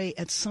just pray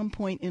at some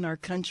point in our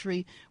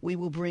country we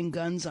will bring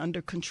guns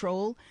under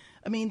control.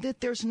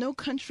 That there's no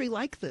country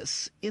like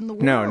this in the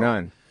world. No,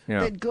 none.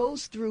 Yeah. That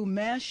goes through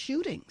mass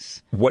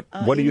shootings. What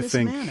do you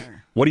think?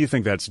 Manner. What do you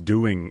think that's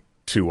doing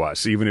to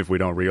us, even if we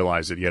don't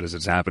realize it yet as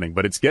it's happening?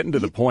 But it's getting to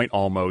the point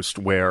almost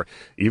where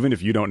even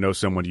if you don't know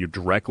someone you're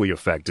directly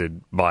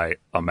affected by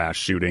a mass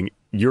shooting,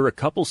 you're a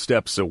couple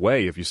steps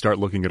away if you start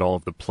looking at all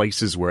of the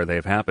places where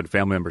they've happened,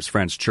 family members,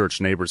 friends,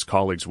 church, neighbors,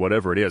 colleagues,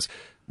 whatever it is.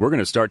 We're going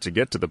to start to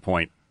get to the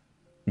point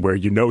where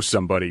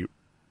somebody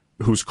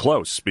who's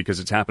close because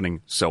it's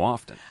happening so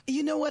often.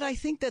 You know what? I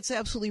think that's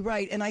absolutely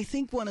right. And I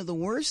think one of the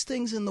worst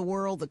things in the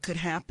world that could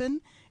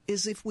happen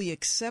is if we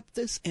accept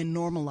this and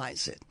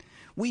normalize it.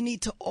 We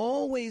need to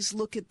always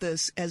look at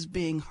this as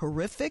being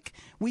horrific.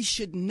 We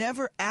should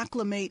never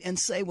acclimate and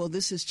say, well,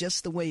 this is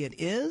just the way it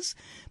is.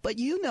 But,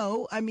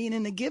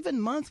 in a given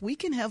month, we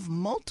can have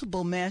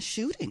multiple mass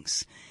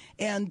shootings.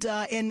 And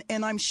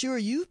I'm sure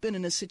you've been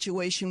in a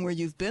situation where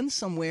you've been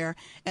somewhere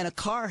and a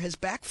car has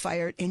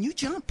backfired and you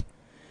jump.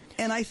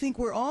 And I think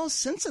we're all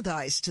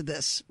sensitized to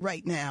this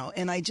right now.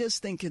 And I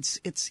just think it's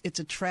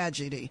a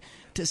tragedy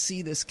to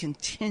see this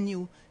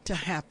continue to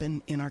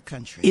happen in our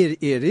country.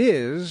 It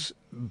is,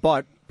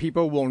 but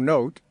people will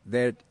note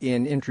that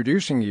in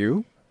introducing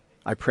you,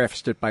 I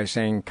prefaced it by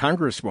saying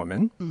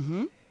Congresswoman.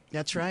 Mm-hmm.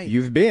 That's right.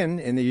 You've been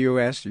in the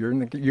U.S., you're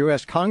in the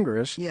U.S.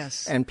 Congress.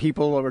 Yes. And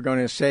people are going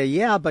to say,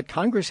 yeah, but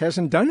Congress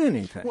hasn't done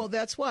anything. Well,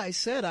 that's why I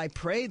said I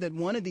pray that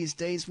one of these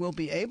days we'll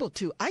be able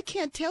to. I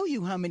can't tell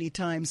you how many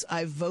times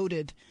I've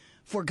voted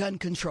for gun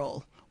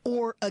control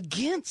or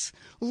against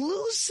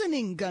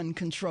loosening gun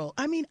control.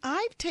 I mean,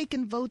 I've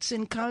taken votes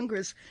in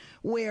Congress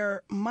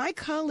where my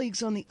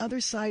colleagues on the other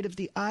side of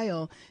the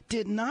aisle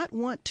did not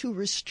want to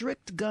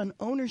restrict gun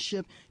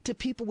ownership to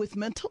people with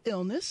mental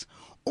illness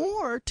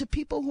or to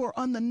people who are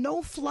on the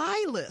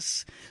no-fly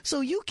list.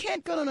 So you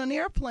can't go on an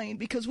airplane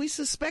because we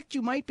suspect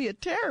you might be a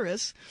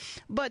terrorist.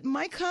 But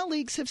my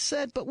colleagues have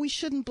said, but we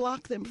shouldn't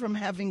block them from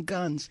having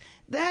guns.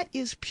 That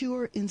is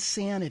pure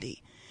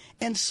insanity.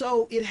 And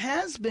so it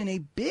has been a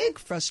big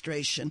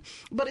frustration,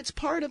 but it's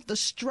part of the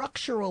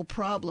structural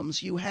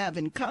problems you have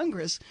in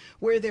Congress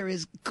where there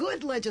is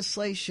good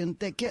legislation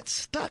that gets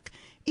stuck.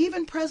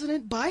 Even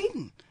President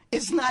Biden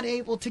is not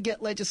able to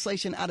get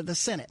legislation out of the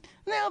Senate.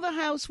 Now the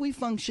House, we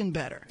function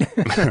better.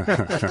 But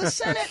the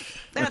Senate,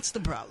 that's the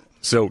problem.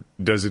 So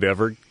does it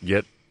ever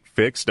get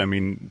fixed? I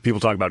mean, people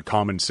talk about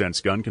common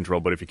sense gun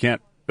control, but if you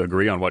can't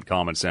agree on what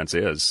common sense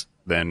is,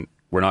 then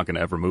we're not going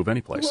to ever move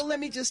anyplace. Well, let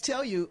me just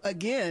tell you,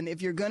 again,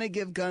 if you're going to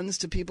give guns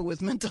to people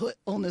with mental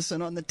illness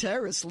and on the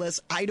terrorist list,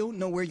 I don't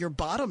know where your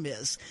bottom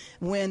is.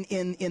 When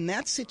in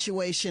that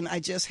situation, I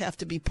just have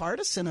to be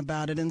partisan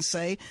about it and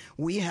say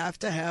we have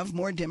to have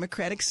more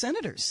Democratic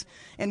senators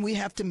and we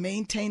have to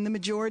maintain the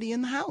majority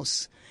in the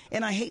House.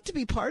 And I hate to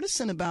be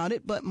partisan about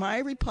it, but my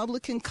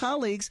Republican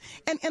colleagues,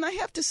 and I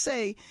have to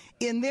say,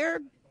 in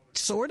their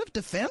sort of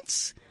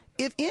defense,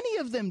 if any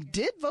of them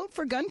did vote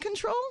for gun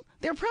control,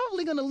 they're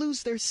probably going to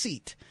lose their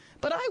seat.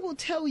 But I will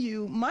tell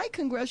you, my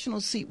congressional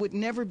seat would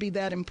never be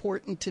that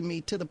important to me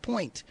to the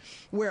point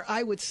where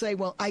I would say,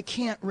 well, I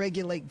can't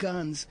regulate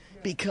guns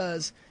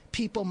because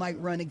people might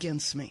run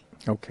against me.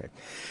 Okay.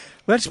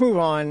 Let's move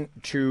on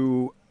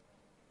to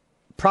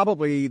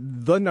probably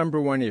the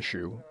number one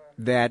issue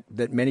that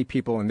many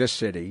people in this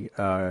city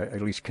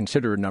at least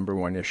consider a number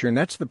one issue, and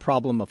that's the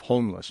problem of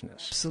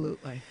homelessness.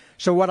 Absolutely.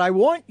 So what I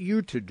want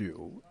you to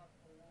do,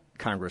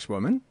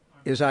 Congresswoman,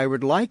 is I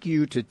would like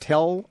you to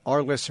tell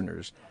our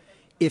listeners,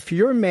 if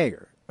you're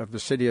mayor of the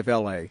city of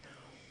L.A.,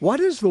 what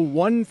is the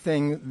one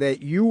thing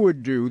that you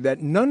would do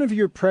that none of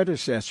your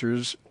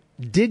predecessors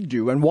did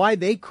do and why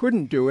they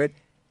couldn't do it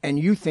and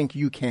you think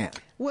you can?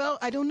 Well,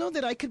 I don't know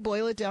that I could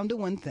boil it down to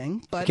one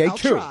thing, but okay, I'll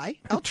try.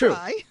 I'll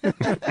try.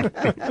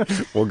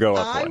 We'll go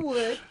up I one.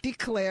 would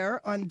declare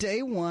on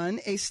day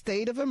one a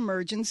state of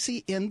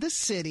emergency in the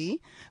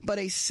city, but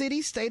a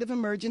city state of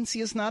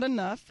emergency is not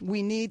enough.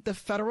 We need the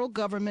federal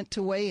government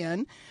to weigh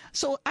in.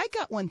 So I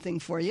got one thing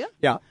for you.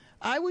 Yeah.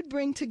 I would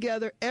bring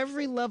together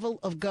every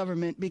level of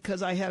government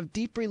because I have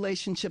deep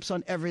relationships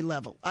on every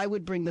level. I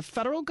would bring the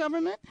federal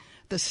government,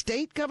 the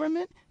state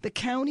government, the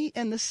county,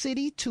 and the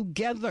city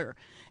together.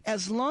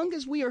 As long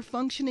as we are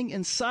functioning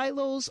in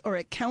silos or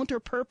at counter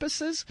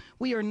purposes,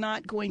 we are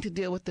not going to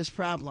deal with this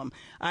problem.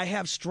 I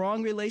have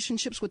strong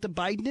relationships with the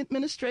Biden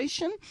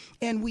administration,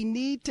 and we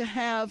need to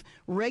have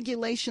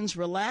regulations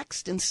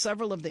relaxed in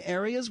several of the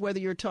areas, whether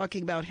you're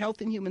talking about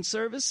health and human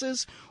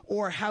services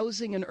or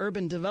housing and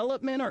urban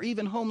development or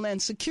even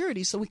homeland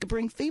security, so we could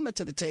bring FEMA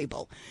to the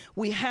table.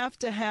 We have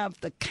to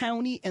have the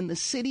county and the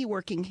city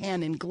working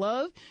hand in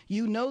glove.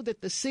 You know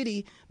that the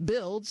city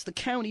builds, the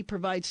county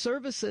provides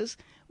services.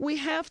 We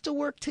have to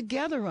work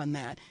together on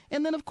that.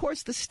 And then, of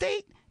course, the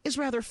state is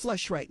rather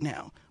flush right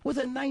now with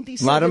a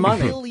 $97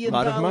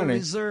 billion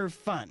reserve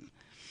fund.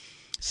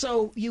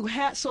 So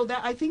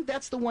that I think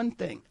that's the one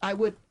thing. I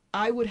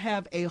would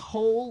have a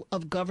whole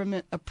of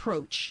government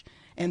approach.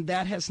 And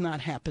that has not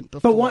happened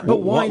before.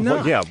 But why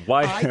not? Yeah,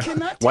 why? I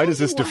cannot Why tell does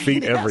this you why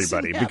defeat it hasn't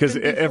everybody? happened Because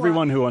before.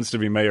 everyone who wants to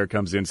be mayor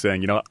comes in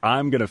saying,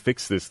 I'm going to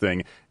fix this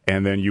thing,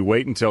 and then you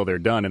wait until they're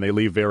done, and they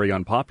leave very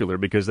unpopular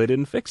because they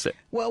didn't fix it.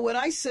 Well, what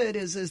I said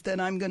is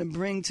that I'm going to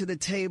bring to the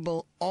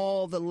table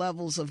all the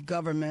levels of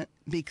government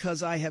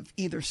because I have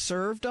either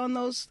served on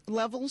those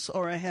levels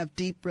or I have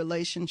deep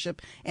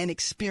relationship and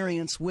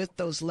experience with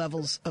those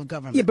levels of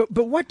government. Yeah,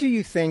 but what do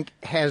you think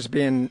has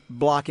been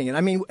blocking it?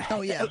 I mean,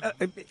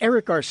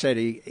 Eric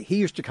Garcetti, he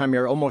used to come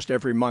here almost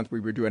every month.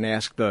 We would do an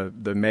Ask the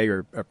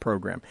Mayor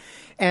program.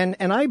 And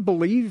I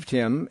believed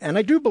him, and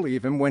I do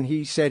believe him, when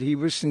he said he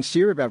was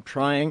sincere about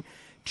trying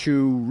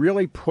to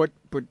really put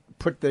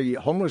the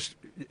homeless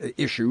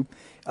issue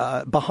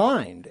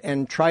behind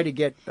and try to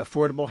get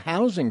affordable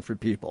housing for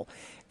people.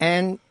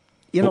 And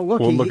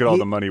look at all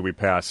the money we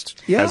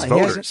passed as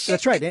voters.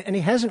 That's right, and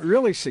he hasn't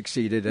really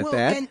succeeded at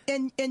that.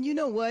 And you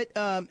know what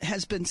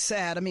has been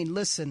sad? I mean,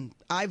 listen,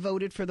 I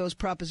voted for those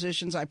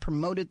propositions. I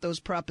promoted those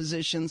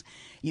propositions.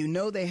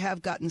 They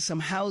have gotten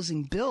some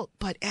housing built,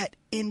 but at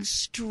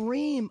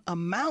extreme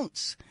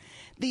amounts.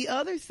 The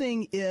other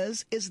thing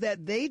is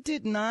that they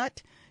did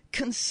not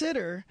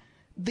consider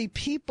the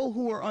people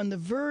who are on the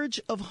verge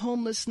of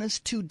homelessness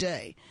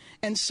today.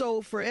 And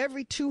so for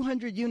every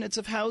 200 units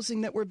of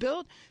housing that were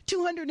built,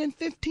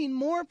 215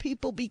 more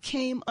people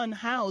became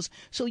unhoused.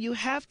 So you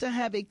have to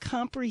have a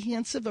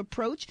comprehensive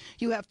approach.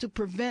 You have to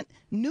prevent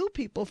new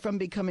people from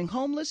becoming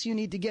homeless. You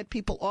need to get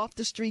people off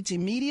the streets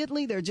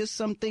immediately. There are just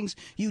some things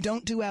you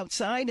don't do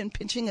outside, and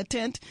pitching a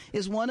tent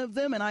is one of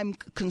them. And I'm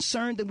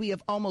concerned that we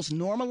have almost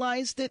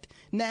normalized it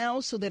now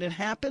so that it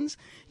happens.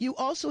 You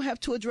also have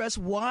to address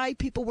why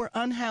people were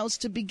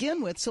unhoused to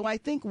begin with. So I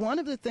think one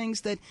of the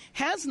things that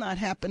has not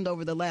happened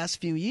over the last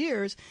few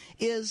years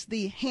is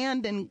the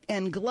hand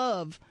and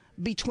glove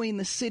between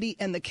the city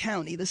and the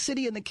county. The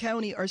city and the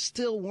county are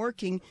still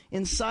working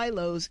in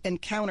silos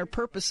and counter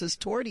purposes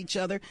toward each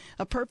other.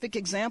 A perfect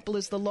example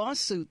is the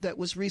lawsuit that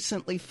was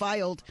recently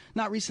settled,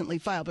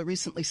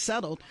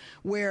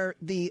 where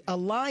the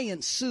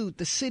alliance sued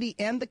the city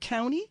and the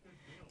county,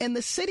 and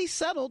the city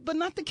settled, but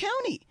not the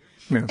county.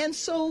 Yeah. And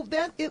so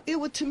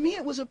to me,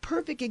 it was a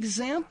perfect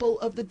example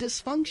of the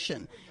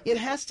dysfunction. It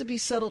has to be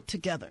settled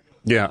together.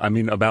 Yeah, I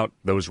mean, about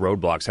those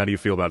roadblocks, how do you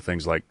feel about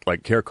things like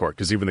care court?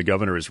 Because even the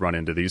governor has run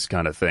into these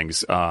kind of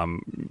things.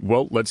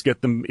 Well, let's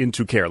get them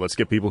into care. Let's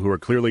get people who are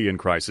clearly in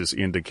crisis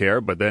into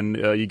care. But then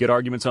you get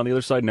arguments on the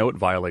other side. No, it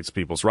violates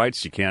people's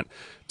rights. You can't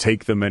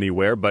take them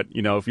anywhere. But,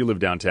 if you live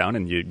downtown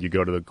and you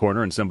go to the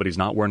corner and somebody's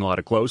not wearing a lot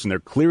of clothes and they're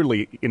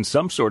clearly in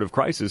some sort of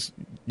crisis,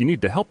 you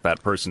need to help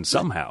that person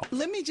somehow.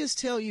 Let me just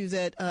tell you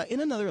that in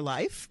another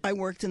life, I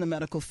worked in the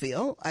medical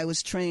field. I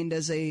was trained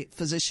as a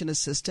physician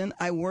assistant.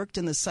 I worked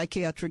in the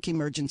psychiatric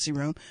emergency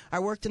room. I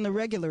worked in the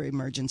regular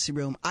emergency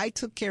room. I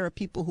took care of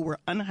people who were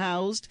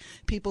unhoused,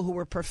 people who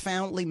were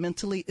profoundly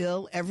mentally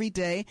ill every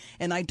day.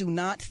 And I do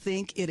not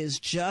think it is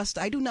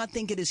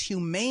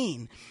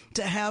humane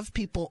to have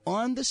people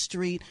on the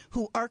street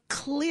who are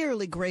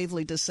clearly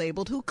gravely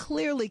disabled, who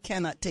clearly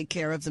cannot take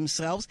care of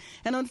themselves.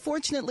 And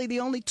unfortunately, the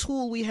only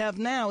tool we have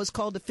now is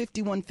called the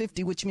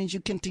 5150, which means you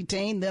can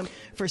detain them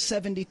for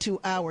 72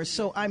 hours.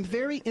 So I'm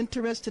very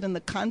interested in the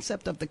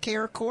concept of the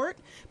care court,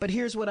 but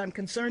here's what I'm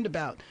concerned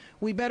about.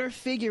 We better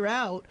figure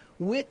out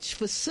which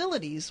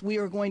facilities we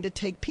are going to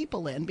take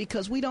people in,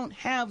 because we don't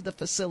have the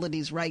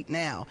facilities right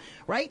now.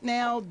 Right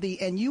now,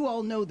 and you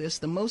all know this,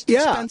 the most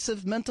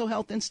expensive mental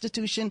health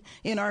institution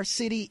in our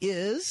city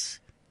is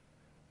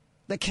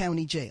the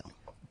county jail.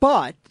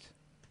 But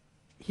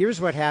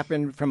here's what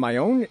happened from my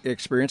own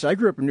experience. I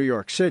grew up in New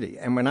York City,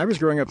 and when I was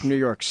growing up in New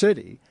York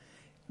City,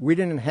 we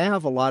didn't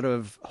have a lot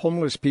of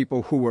homeless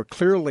people who were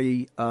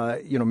clearly,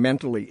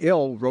 mentally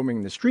ill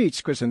roaming the streets,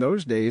 because in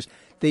those days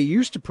they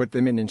used to put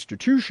them in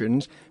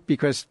institutions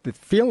because the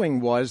feeling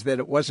was that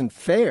it wasn't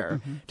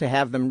fair to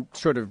have them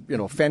sort of,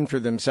 fend for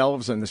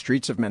themselves on the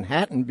streets of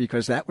Manhattan,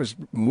 because that was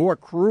more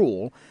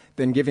cruel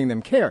than giving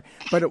them care.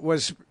 But it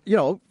was,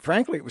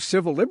 frankly, it was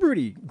civil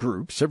liberties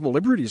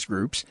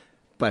groups.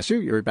 Bless you.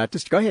 You're about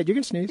to go ahead. You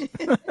can sneeze.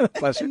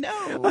 Bless you.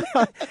 No.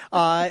 But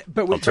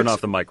I'll turn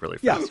off the mic really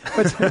fast.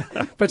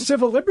 Yeah, but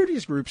civil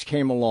liberties groups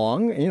came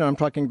along. I'm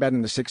talking about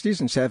in the 60s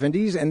and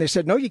 70s, and they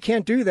said, no, you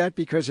can't do that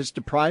because it's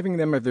depriving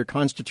them of their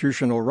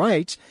constitutional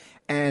rights.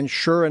 And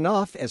sure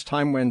enough, as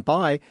time went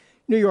by,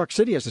 New York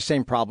City has the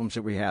same problems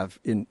that we have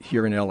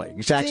here in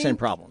L.A. Same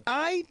problem.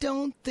 I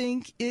don't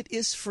think it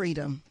is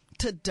freedom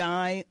to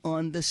die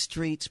on the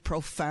streets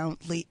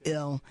profoundly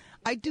ill.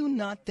 I do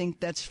not think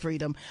that's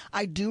freedom.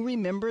 I do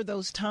remember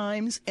those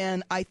times,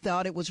 and I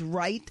thought it was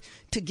right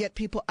to get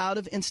people out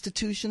of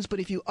institutions.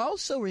 But if you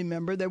also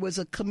remember, there was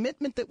a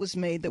commitment that was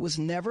made that was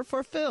never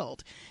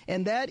fulfilled,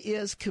 and that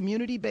is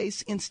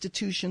community-based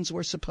institutions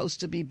were supposed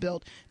to be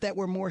built that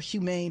were more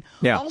humane.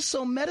 Yeah.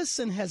 Also,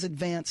 medicine has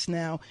advanced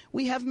now.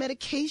 We have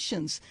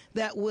medications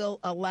that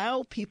will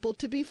allow people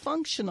to be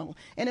functional.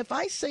 And if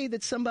I say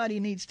that somebody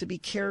needs to be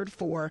cared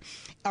for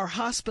or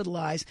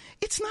hospitalized,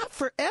 it's not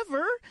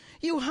forever.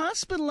 You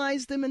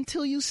hospitalize them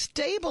until you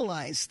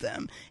stabilize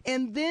them,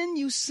 and then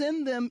you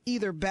send them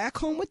either back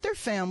home with their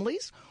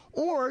families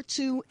or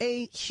to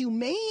a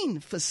humane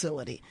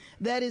facility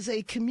that is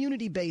a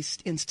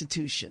community-based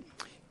institution.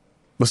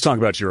 Let's talk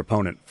about your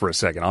opponent for a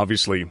second.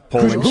 Obviously,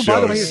 polling shows. Who, by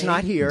the way, is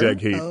not here. Dead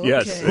heat. Okay.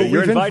 Yes,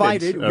 you're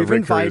invited. We've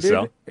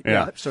invited.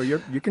 Yeah, so you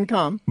can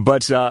come.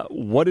 But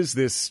what is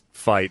this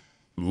fight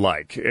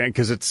like?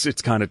 Because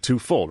it's kind of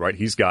twofold, right?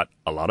 He's got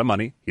a lot of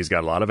money. He's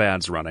got a lot of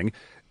ads running.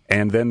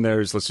 And then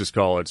there's, let's just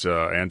call it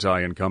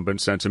anti-incumbent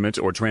sentiment,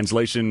 or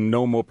translation,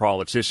 no more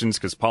politicians,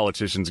 because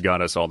politicians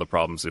got us all the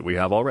problems that we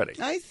have already.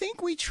 I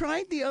think we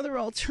tried the other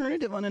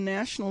alternative on a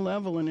national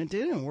level, and it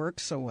didn't work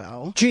so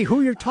well. Gee,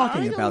 who you're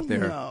talking about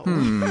there?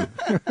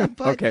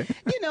 But, okay.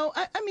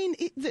 I mean,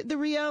 the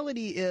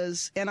reality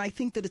is, and I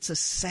think that it's a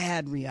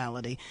sad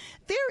reality,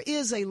 there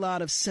is a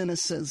lot of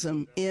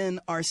cynicism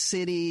in our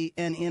city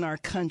and in our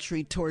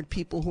country toward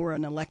people who are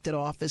in elected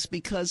office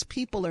because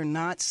people are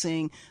not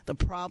seeing the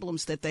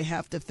problems that they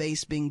have to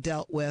face being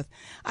dealt with.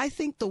 I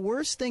think the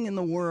worst thing in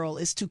the world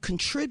is to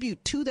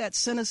contribute to that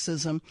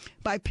cynicism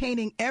by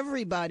painting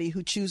everybody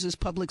who chooses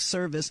public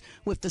service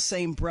with the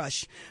same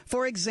brush.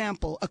 For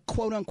example, a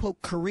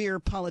quote-unquote career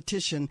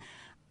politician.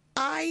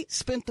 I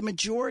spent the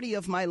majority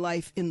of my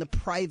life in the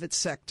private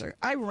sector.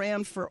 I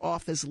ran for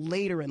office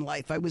later in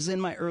life. I was in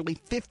my early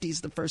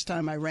 50s the first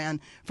time I ran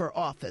for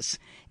office.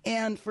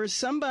 And for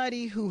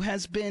somebody who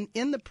has been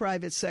in the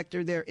private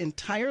sector their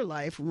entire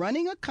life,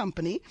 running a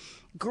company,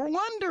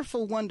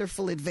 wonderful,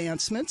 wonderful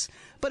advancements,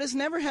 but has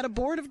never had a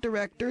board of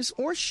directors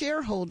or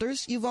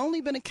shareholders, you've only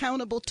been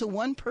accountable to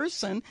one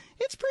person,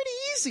 it's pretty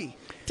easy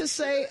to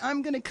say,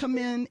 I'm going to come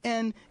in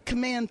and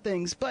command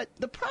things. But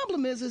the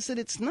problem is that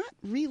it's not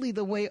really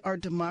the way our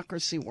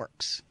democracy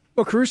works.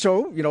 Well,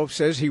 Caruso,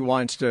 says he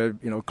wants to,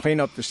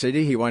 clean up the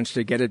city. He wants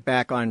to get it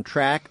back on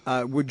track.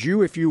 Would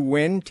you, if you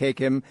win, take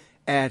him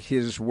at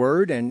his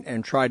word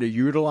and try to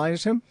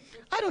utilize him?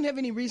 I don't have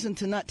any reason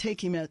to not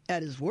take him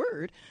at his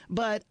word,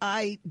 but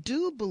I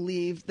do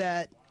believe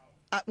that,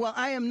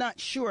 I am not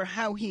sure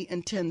how he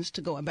intends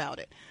to go about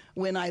it.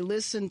 When I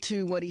listen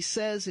to what he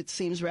says, it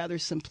seems rather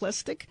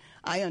simplistic.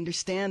 I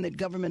understand that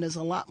government is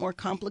a lot more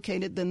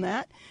complicated than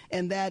that,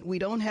 and that we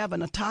don't have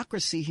an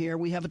autocracy here.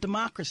 We have a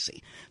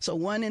democracy. So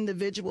one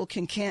individual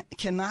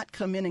cannot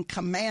come in and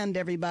command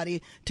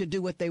everybody to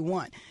do what they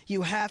want.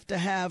 You have to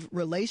have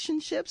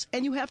relationships,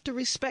 and you have to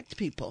respect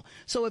people.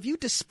 So if you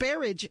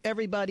disparage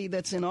everybody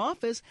that's in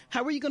office,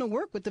 how are you going to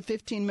work with the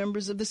 15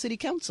 members of the city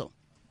council?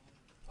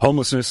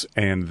 Homelessness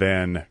and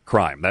then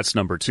crime. That's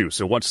number 2.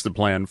 So what's the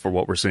plan for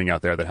what we're seeing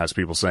out there that has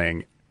people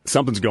saying,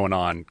 something's going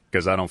on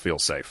because I don't feel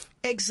safe?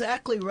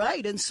 Exactly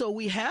right. And so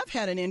we have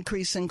had an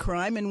increase in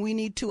crime, and we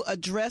need to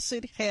address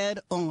it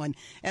head on.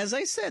 As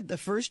I said, the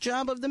first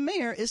job of the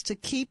mayor is to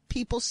keep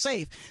people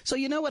safe. So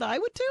you know what I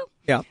would do?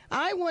 Yeah.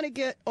 I want to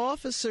get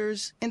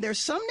officers, and there's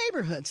some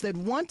neighborhoods that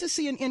want to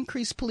see an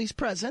increased police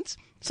presence,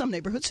 some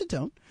neighborhoods that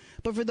don't.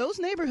 But for those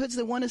neighborhoods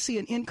that want to see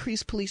an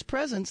increased police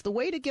presence, the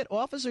way to get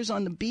officers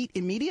on the beat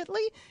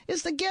immediately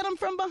is to get them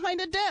from behind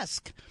a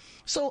desk.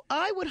 So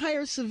I would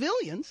hire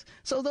civilians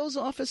so those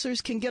officers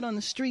can get on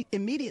the street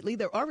immediately.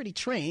 They're already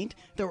trained.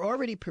 They're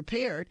already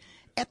prepared.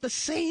 At the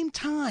same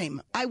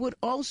time, I would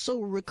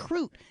also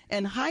recruit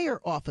and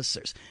hire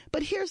officers.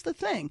 But here's the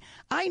thing.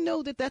 I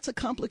know that that's a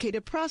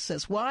complicated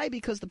process. Why?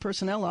 Because the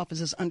personnel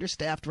office is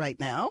understaffed right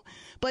now.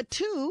 But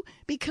 2,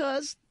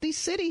 because the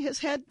city has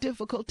had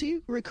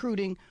difficulty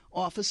recruiting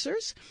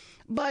officers.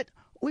 But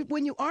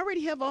when you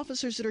already have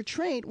officers that are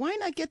trained, why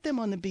not get them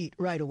on the beat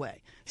right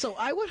away? So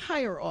I would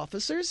hire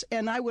officers,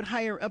 and I would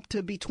hire up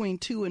to between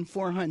 200 and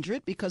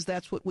 400 because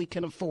that's what we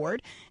can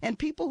afford. And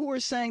people who are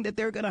saying that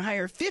they're going to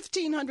hire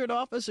 1,500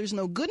 officers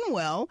know good and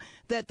well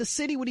that the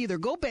city would either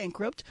go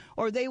bankrupt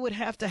or they would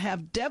have to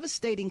have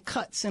devastating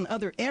cuts in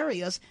other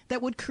areas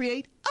that would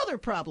create other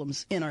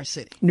problems in our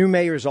city. New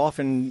mayors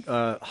often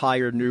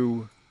hire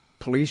new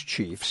police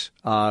chiefs.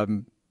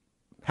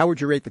 How would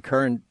you rate the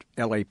current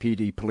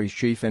LAPD police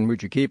chief, and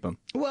would you keep him?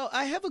 Well,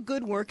 I have a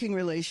good working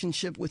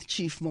relationship with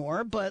Chief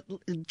Moore, but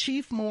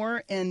Chief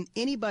Moore and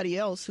anybody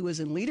else who is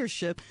in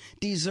leadership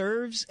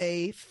deserves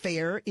a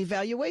fair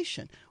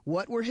evaluation.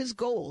 What were his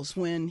goals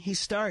when he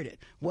started?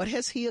 What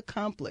has he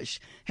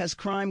accomplished? Has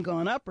crime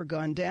gone up or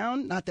gone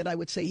down? Not that I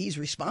would say he's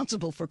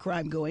responsible for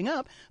crime going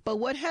up, but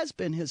what has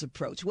been his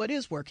approach? What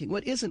is working?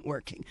 What isn't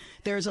working?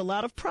 There's a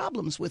lot of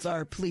problems with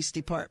our police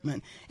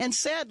department. And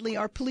sadly,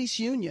 our police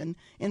union,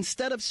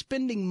 instead of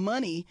spending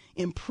money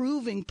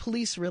improving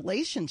police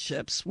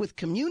relationships with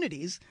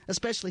communities,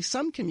 especially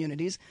some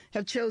communities,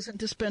 have chosen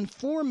to spend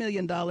 $4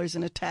 million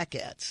in attack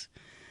ads.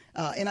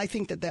 And I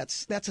think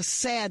that's a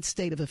sad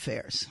state of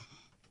affairs.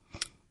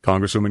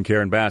 Congresswoman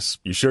Karen Bass,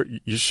 you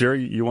sure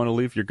you want to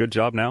leave your good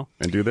job now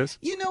and do this?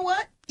 You know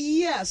what?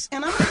 Yes.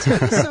 And I'm going to tell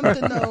you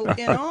something, though.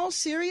 In all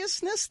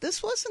seriousness,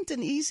 this wasn't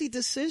an easy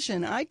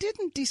decision. I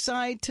didn't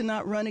decide to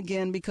not run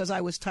again because I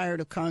was tired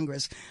of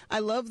Congress. I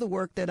love the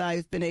work that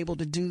I've been able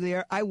to do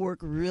there. I work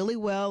really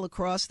well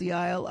across the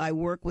aisle. I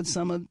work with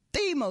some of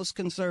the most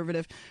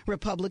conservative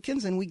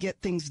Republicans, and we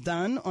get things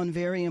done on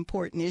very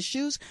important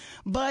issues.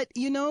 But,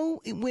 you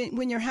know,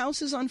 when your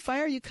house is on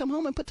fire, you come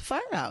home and put the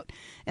fire out.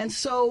 And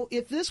so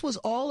if this was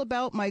all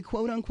about my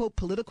quote-unquote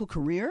political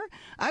career,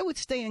 I would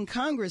stay in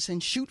Congress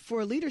and shoot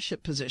for a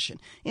leadership position.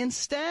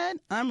 Instead,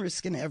 I'm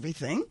risking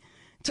everything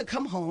to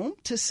come home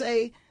to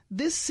say,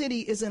 this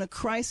city is in a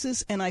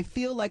crisis, and I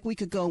feel like we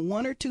could go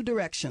one or two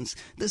directions.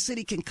 The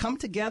city can come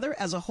together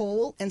as a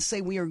whole and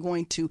say we are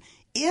going to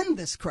end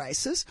this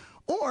crisis,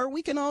 or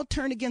we can all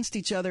turn against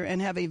each other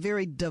and have a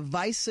very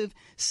divisive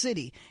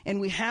city. And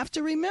we have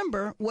to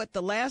remember what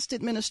the last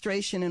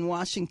administration in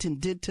Washington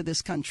did to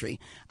this country.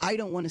 I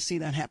don't want to see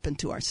that happen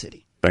to our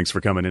city. Thanks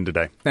for coming in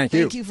today. Thank you.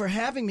 Thank you for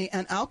having me,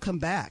 and I'll come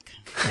back.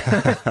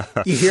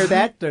 You hear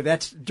that?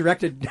 That's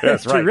directed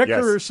to Rick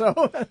Caruso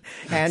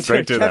and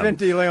to Kevin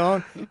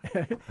DeLeon.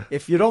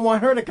 If you don't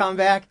want her to come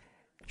back,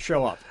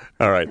 show up.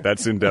 All right,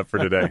 that's In Depth for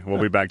today.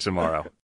 We'll be back tomorrow.